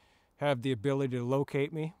they have the ability to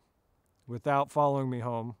locate me without following me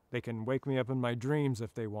home. They can wake me up in my dreams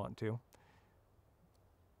if they want to.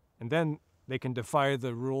 And then they can defy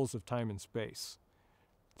the rules of time and space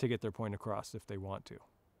to get their point across if they want to.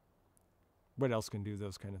 What else can do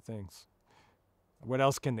those kind of things? What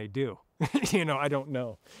else can they do? You know, I don't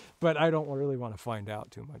know. But I don't really want to find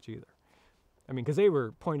out too much either. I mean, because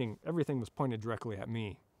everything was pointed directly at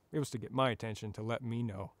me. It was to get my attention, to let me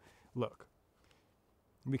know, look,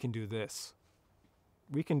 we can do this.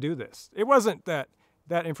 We can do this. It wasn't that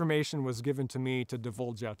information was given to me to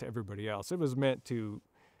divulge out to everybody else. It was meant to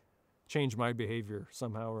change my behavior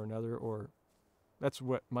somehow or another, or that's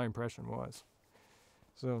what my impression was.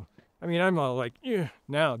 So, I mean, I'm all like, yeah,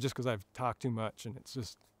 now just because I've talked too much and it's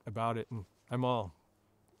just about it, and I'm all,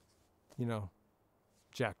 you know,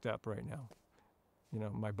 jacked up right now. You know,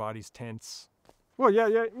 my body's tense. Well,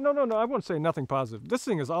 yeah, no, I won't say nothing positive. This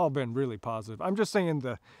thing has all been really positive. I'm just saying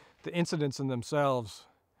the incidents in themselves,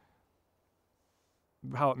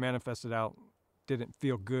 how it manifested out, didn't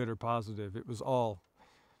feel good or positive. It was all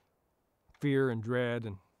fear and dread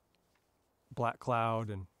and black cloud,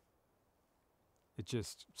 and it's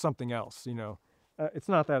just something else, you know. It's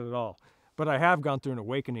not that at all. But I have gone through an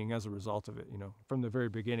awakening as a result of it, you know, from the very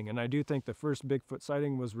beginning. And I do think the first Bigfoot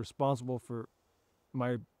sighting was responsible for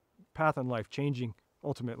my path in life changing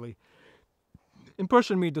ultimately and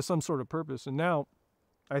pushing me to some sort of purpose. And now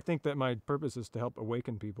I think that my purpose is to help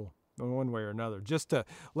awaken people in one way or another, just to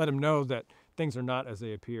let them know that things are not as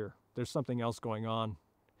they appear. There's something else going on.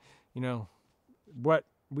 You know, what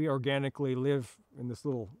we organically live in this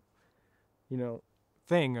little, you know,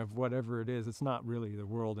 thing of whatever it is. It's not really the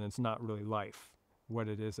world, and it's not really life, what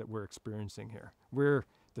it is that we're experiencing here. We're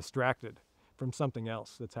distracted from something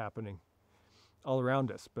else that's happening all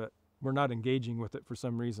around us, but we're not engaging with it for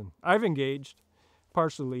some reason. I've engaged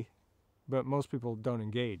partially, but most people don't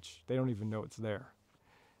engage. They don't even know it's there.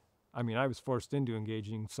 I mean, I was forced into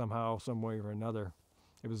engaging somehow, some way or another.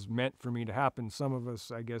 It was meant for me to happen. Some of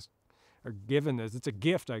us, I guess, are given this. It's a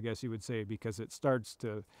gift, I guess you would say, because it starts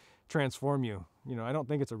to transform you. You know, I don't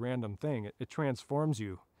think it's a random thing. It transforms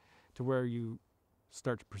you to where you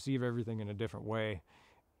start to perceive everything in a different way.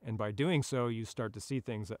 And by doing so, you start to see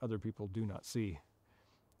things that other people do not see,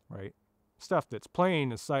 right? Stuff that's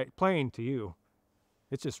plain to you.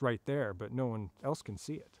 It's just right there, but no one else can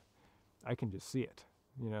see it. I can just see it,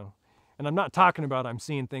 you know? And I'm not talking about I'm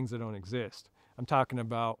seeing things that don't exist. I'm talking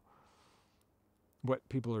about what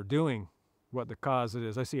people are doing, what the cause it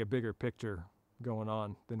is. I see a bigger picture going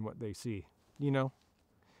on than what they see, you know?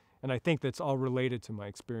 And I think that's all related to my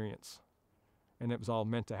experience. And it was all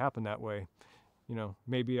meant to happen that way. You know,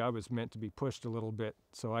 maybe I was meant to be pushed a little bit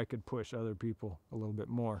so I could push other people a little bit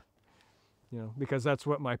more, you know, because that's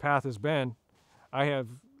what my path has been. I have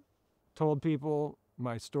told people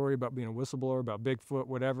my story about being a whistleblower, about Bigfoot,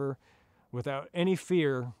 whatever, without any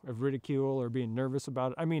fear of ridicule or being nervous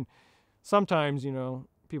about it. I mean, sometimes, you know,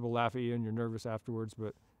 people laugh at you and you're nervous afterwards,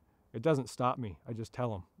 but it doesn't stop me. I just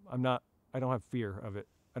tell them. I don't have fear of it.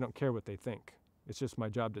 I don't care what they think. It's just my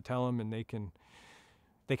job to tell them, and they can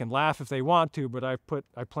laugh if they want to, but I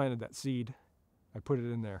planted that seed. I put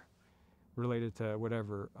it in there related to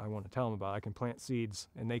whatever I want to tell them about. I can plant seeds,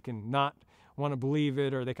 and they can not want to believe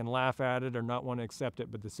it, or they can laugh at it or not want to accept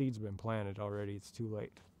it, but the seed's been planted already. It's too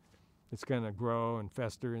late. It's going to grow and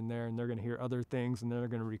fester in there, and they're going to hear other things, and they're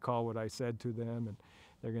going to recall what I said to them, and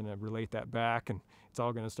they're going to relate that back, and it's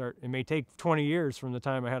all going to start. It may take 20 years from the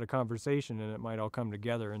time I had a conversation, and it might all come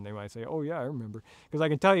together, and they might say, oh yeah, I remember. Because I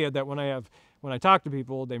can tell you that when I talk to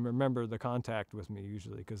people, they remember the contact with me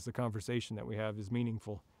usually, because the conversation that we have is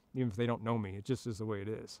meaningful, even if they don't know me. It just is the way it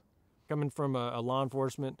is. Coming from a law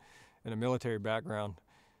enforcement and a military background,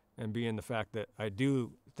 and being the fact that I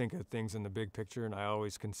do think of things in the big picture, and I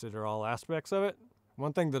always consider all aspects of it.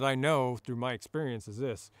 One thing that I know through my experience is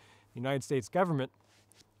this: the United States government,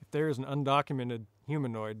 if there is an undocumented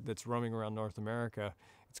humanoid that's roaming around North America,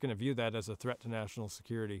 it's going to view that as a threat to national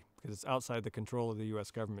security because it's outside the control of the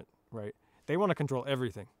U.S. government, right? They want to control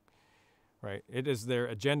everything, right? It is their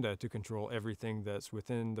agenda to control everything that's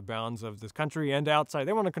within the bounds of this country and outside.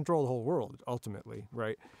 They want to control the whole world, ultimately,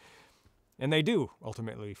 right? And they do,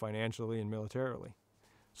 ultimately, financially and militarily.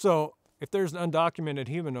 So if there's an undocumented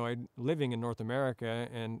humanoid living in North America,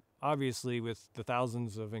 and obviously with the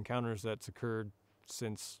thousands of encounters that's occurred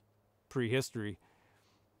since prehistory,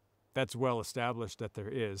 that's well established that there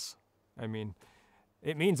is. I mean,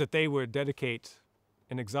 it means that they would dedicate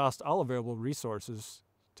and exhaust all available resources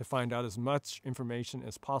to find out as much information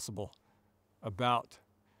as possible about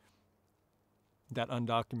that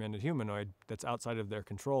undocumented humanoid that's outside of their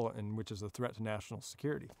control and which is a threat to national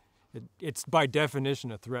security. It's by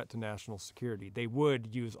definition a threat to national security. They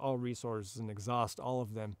would use all resources and exhaust all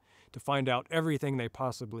of them to find out everything they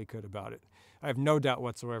possibly could about it. I have no doubt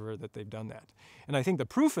whatsoever that they've done that. And I think the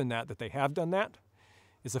proof in that they have done that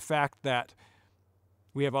is the fact that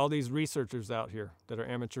we have all these researchers out here that are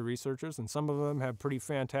amateur researchers, and some of them have pretty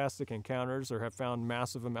fantastic encounters or have found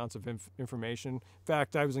massive amounts of information. In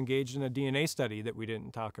fact, I was engaged in a DNA study that we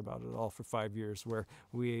didn't talk about at all for 5 years, where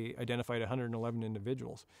we identified 111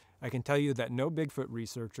 individuals. I can tell you that no Bigfoot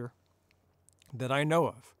researcher that I know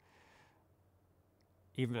of,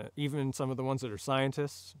 even some of the ones that are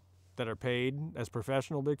scientists that are paid as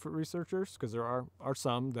professional Bigfoot researchers, because there are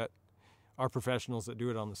some that are professionals that do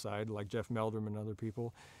it on the side, like Jeff Meldrum and other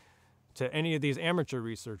people, to any of these amateur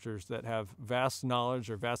researchers that have vast knowledge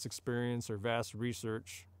or vast experience or vast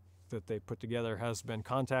research that they put together, has been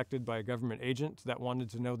contacted by a government agent that wanted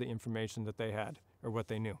to know the information that they had or what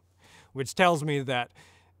they knew, which tells me that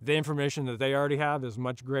the information that they already have is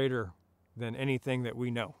much greater than anything that we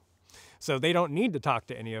know. So they don't need to talk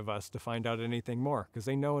to any of us to find out anything more because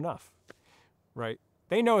they know enough, right?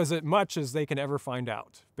 They know as much as they can ever find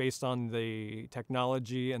out based on the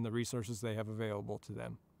technology and the resources they have available to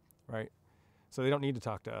them, right? So they don't need to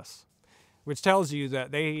talk to us, which tells you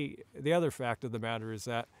that the other fact of the matter is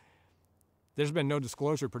that there's been no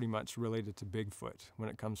disclosure pretty much related to Bigfoot when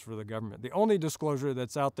it comes for the government. The only disclosure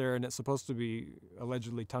that's out there, and it's supposed to be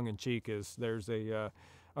allegedly tongue-in-cheek, is there's a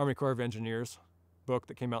Army Corps of Engineers book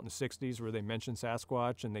that came out in the 60s where they mention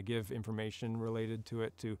Sasquatch and they give information related to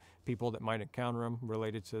it to people that might encounter them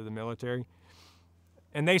related to the military.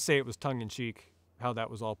 And they say it was tongue-in-cheek how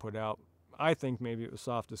that was all put out. I think maybe it was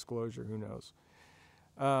soft disclosure. Who knows?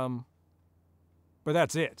 But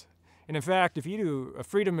that's it. And in fact, if you do a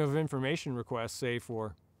freedom of information request, say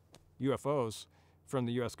for UFOs from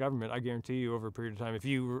the U.S. government, I guarantee you over a period of time, if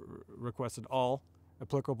you requested all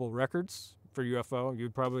applicable records for UFO,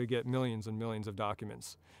 you'd probably get millions and millions of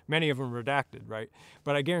documents, many of them redacted, right?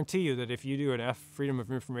 But I guarantee you that if you do an freedom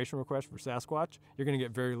of information request for Sasquatch, you're going to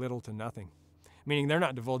get very little to nothing, meaning they're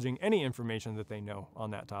not divulging any information that they know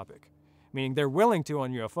on that topic, meaning they're willing to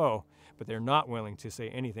on UFO, but they're not willing to say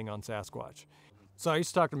anything on Sasquatch. So I used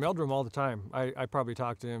to talk to Meldrum all the time. I probably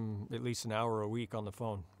talked to him at least an hour a week on the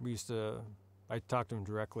phone. I talked to him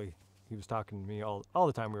directly. He was talking to me all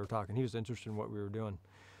the time we were talking. He was interested in what we were doing.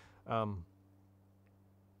 And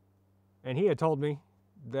he had told me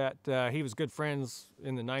that he was good friends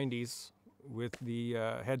in the 90s with the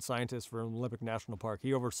head scientist for Olympic National Park.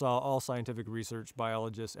 He oversaw all scientific research,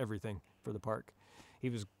 biologists, everything for the park.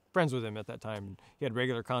 He was friends with him at that time. He had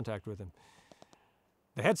regular contact with him.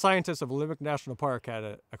 The head scientist of Olympic National Park had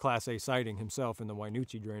a Class A sighting himself in the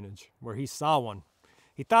Wainuchi drainage, where he saw one.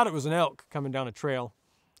 He thought it was an elk coming down a trail,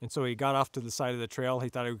 and so he got off to the side of the trail. He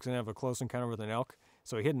thought he was going to have a close encounter with an elk,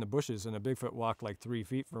 so he hid in the bushes, and a Bigfoot walked like 3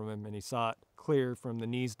 feet from him, and he saw it clear from the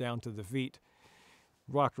knees down to the feet.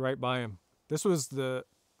 Walked right by him. This was the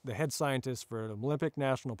head scientist for Olympic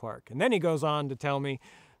National Park. And then he goes on to tell me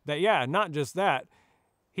that, yeah, not just that,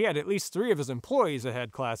 he had at least 3 of his employees that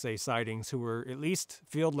had Class A sightings who were at least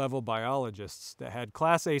field-level biologists that had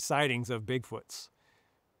Class A sightings of Bigfoots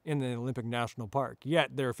in the Olympic National Park.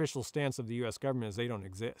 Yet their official stance of the U.S. government is they don't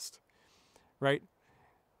exist, right?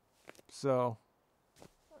 So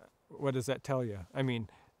what does that tell you? I mean,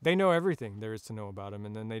 they know everything there is to know about him,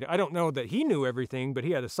 and then I don't know that he knew everything, but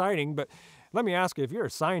he had a sighting. But let me ask you, if you're a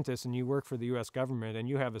scientist and you work for the U.S. government and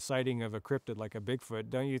you have a sighting of a cryptid like a Bigfoot,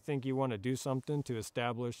 don't you think you want to do something to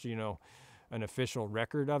establish, an official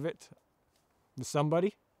record of it with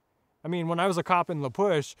somebody? I mean, when I was a cop in La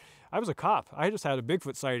Push, I was a cop. I just had a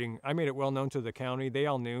Bigfoot sighting. I made it well known to the county. They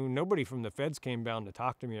all knew. Nobody from the feds came down to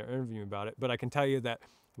talk to me or interview me about it. But I can tell you that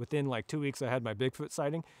within like 2 weeks I had my Bigfoot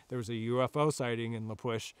sighting. There was a UFO sighting in La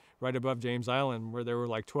Push right above James Island where there were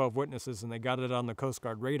like 12 witnesses, and they got it on the Coast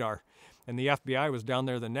Guard radar. And the FBI was down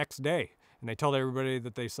there the next day, and they told everybody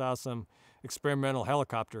that they saw some experimental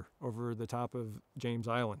helicopter over the top of James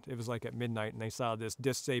Island. It was like at midnight, and they saw this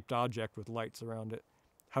disc-shaped object with lights around it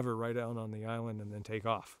hover right down on the island and then take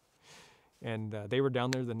off. And they were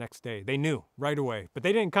down there the next day. They knew right away. But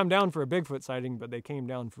they didn't come down for a Bigfoot sighting, but they came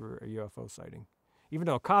down for a UFO sighting. Even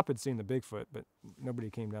though a cop had seen the Bigfoot, but nobody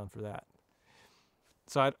came down for that.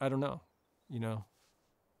 So I don't know,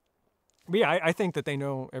 But yeah, I think that they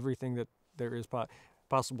know everything that there is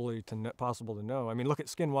possible to know. I mean, look at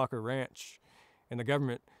Skinwalker Ranch, and the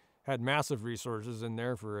government had massive resources in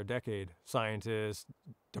there for a decade. Scientists,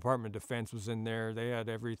 Department of Defense was in there. They had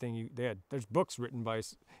everything. There's books written by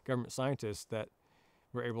government scientists that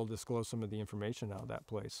were able to disclose some of the information out of that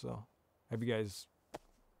place. So have you guys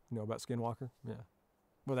know about Skinwalker? Yeah.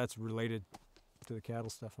 Well, that's related to the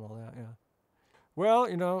cattle stuff and all that, yeah.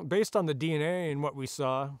 Well, based on the DNA and what we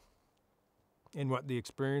saw and what the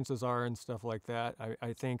experiences are and stuff like that,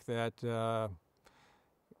 I think that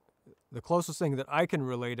the closest thing that I can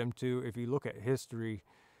relate them to, if you look at history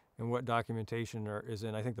and what documentation is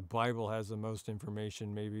in, I think the Bible has the most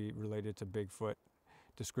information maybe related to Bigfoot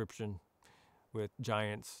description with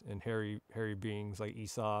giants and hairy beings like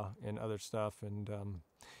Esau and other stuff. And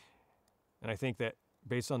I think that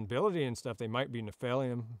based on ability and stuff, they might be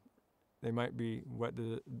Nephilim. They might be what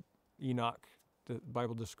the Enoch, the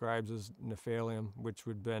Bible describes as Nephilim, which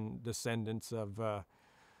would have been descendants of a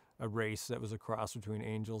race that was a cross between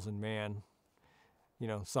angels and man,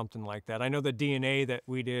 something like that. I know the DNA that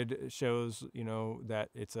we did shows, that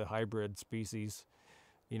it's a hybrid species,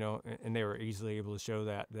 and they were easily able to show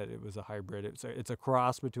that it was a hybrid. It's a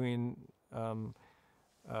cross between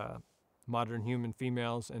modern human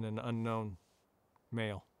females and an unknown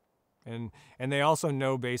male. And they also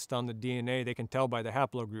know based on the DNA, they can tell by the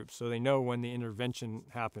haplogroups, so they know when the intervention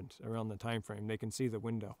happened around the time frame. They can see the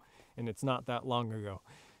window, and it's not that long ago.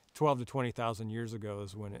 12 to 20,000 years ago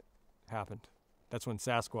is when it happened. That's when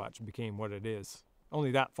Sasquatch became what it is.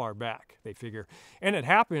 Only that far back, they figure. And it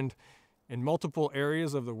happened in multiple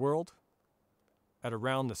areas of the world at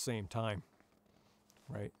around the same time,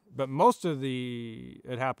 right? But most of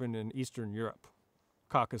it happened in Eastern Europe,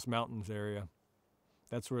 Caucasus Mountains area.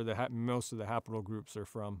 That's where most of the haplogroups are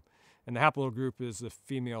from. And the haplogroup is the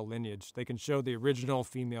female lineage. They can show the original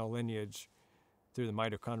female lineage through the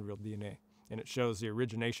mitochondrial DNA. And it shows the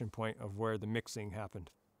origination point of where the mixing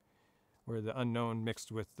happened, where the unknown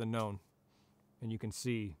mixed with the known. And you can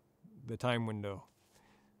see the time window.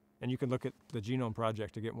 And you can look at the Genome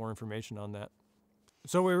Project to get more information on that.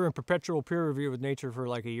 So we were in perpetual peer review with Nature for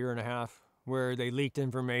like a year and a half, where they leaked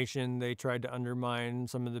information. They tried to undermine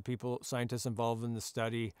some of the scientists involved in the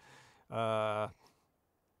study.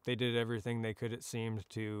 They did everything they could, it seemed,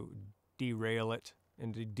 to derail it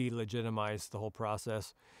and to delegitimize the whole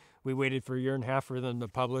process. We waited for a year and a half for them to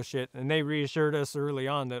publish it, and they reassured us early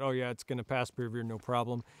on that, oh yeah, it's going to pass peer review, no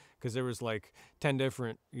problem, because there was like 10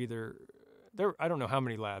 different I don't know how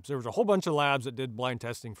many labs. There was a whole bunch of labs that did blind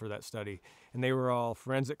testing for that study, and they were all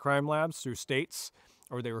forensic crime labs through states,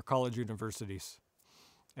 or they were college universities.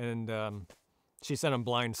 And she sent them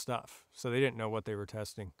blind stuff, so they didn't know what they were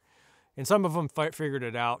testing. And some of them figured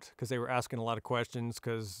it out because they were asking a lot of questions,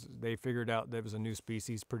 because they figured out there was a new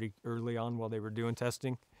species pretty early on while they were doing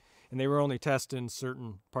testing. And they were only testing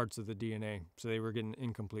certain parts of the DNA, so they were getting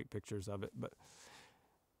incomplete pictures of it. But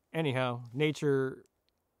anyhow, Nature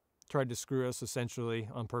tried to screw us essentially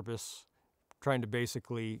on purpose, trying to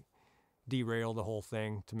basically derail the whole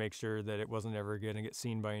thing to make sure that it wasn't ever going to get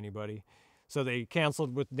seen by anybody. So they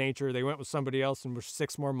canceled with Nature. They went with somebody else, and for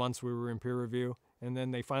 6 more months we were in peer review. And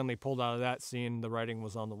then they finally pulled out of that, seeing the writing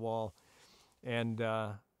was on the wall. And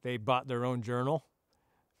they bought their own journal.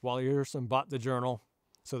 Wally Anderson bought the journal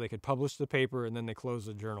so they could publish the paper, and then they closed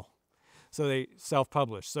the journal. So they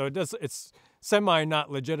self-published. So it's semi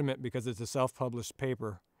not legitimate because it's a self-published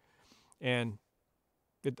paper. And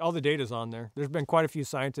all the data's on there. There's been quite a few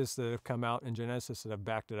scientists that have come out and geneticists that have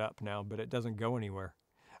backed it up now, but it doesn't go anywhere.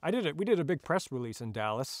 We did a big press release in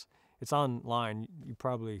Dallas. It's online.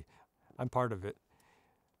 I'm part of it.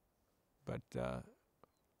 But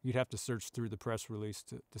you'd have to search through the press release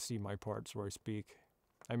to see my parts where I speak.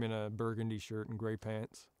 I'm in a burgundy shirt and gray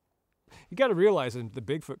pants. You got to realize, in the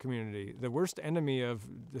Bigfoot community, the worst enemy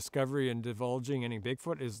of discovery and divulging any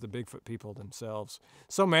Bigfoot is the Bigfoot people themselves.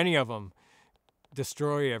 So many of them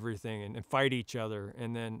destroy everything and fight each other,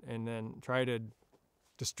 and then try to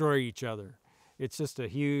destroy each other. It's just a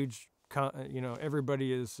huge,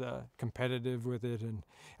 everybody is competitive with it, and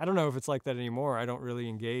I don't know if it's like that anymore. I don't really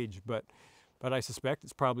engage, but I suspect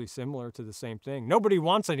it's probably similar to the same thing. Nobody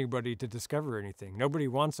wants anybody to discover anything. Nobody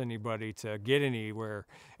wants anybody to get anywhere.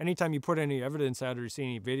 Anytime you put any evidence out or you see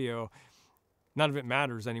any video, none of it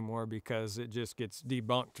matters anymore because it just gets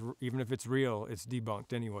debunked. Even if it's real, it's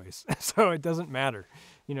debunked anyways. So it doesn't matter.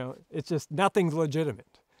 It's just nothing's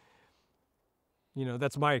legitimate.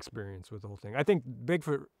 That's my experience with the whole thing. I think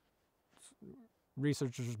Bigfoot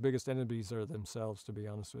researchers' biggest enemies are themselves, to be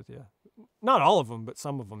honest with you. Not all of them, but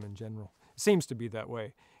some of them in general. It seems to be that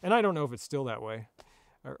way. And I don't know if it's still that way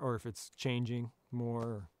or if it's changing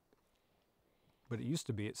more. But it used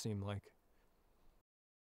to be, it seemed like.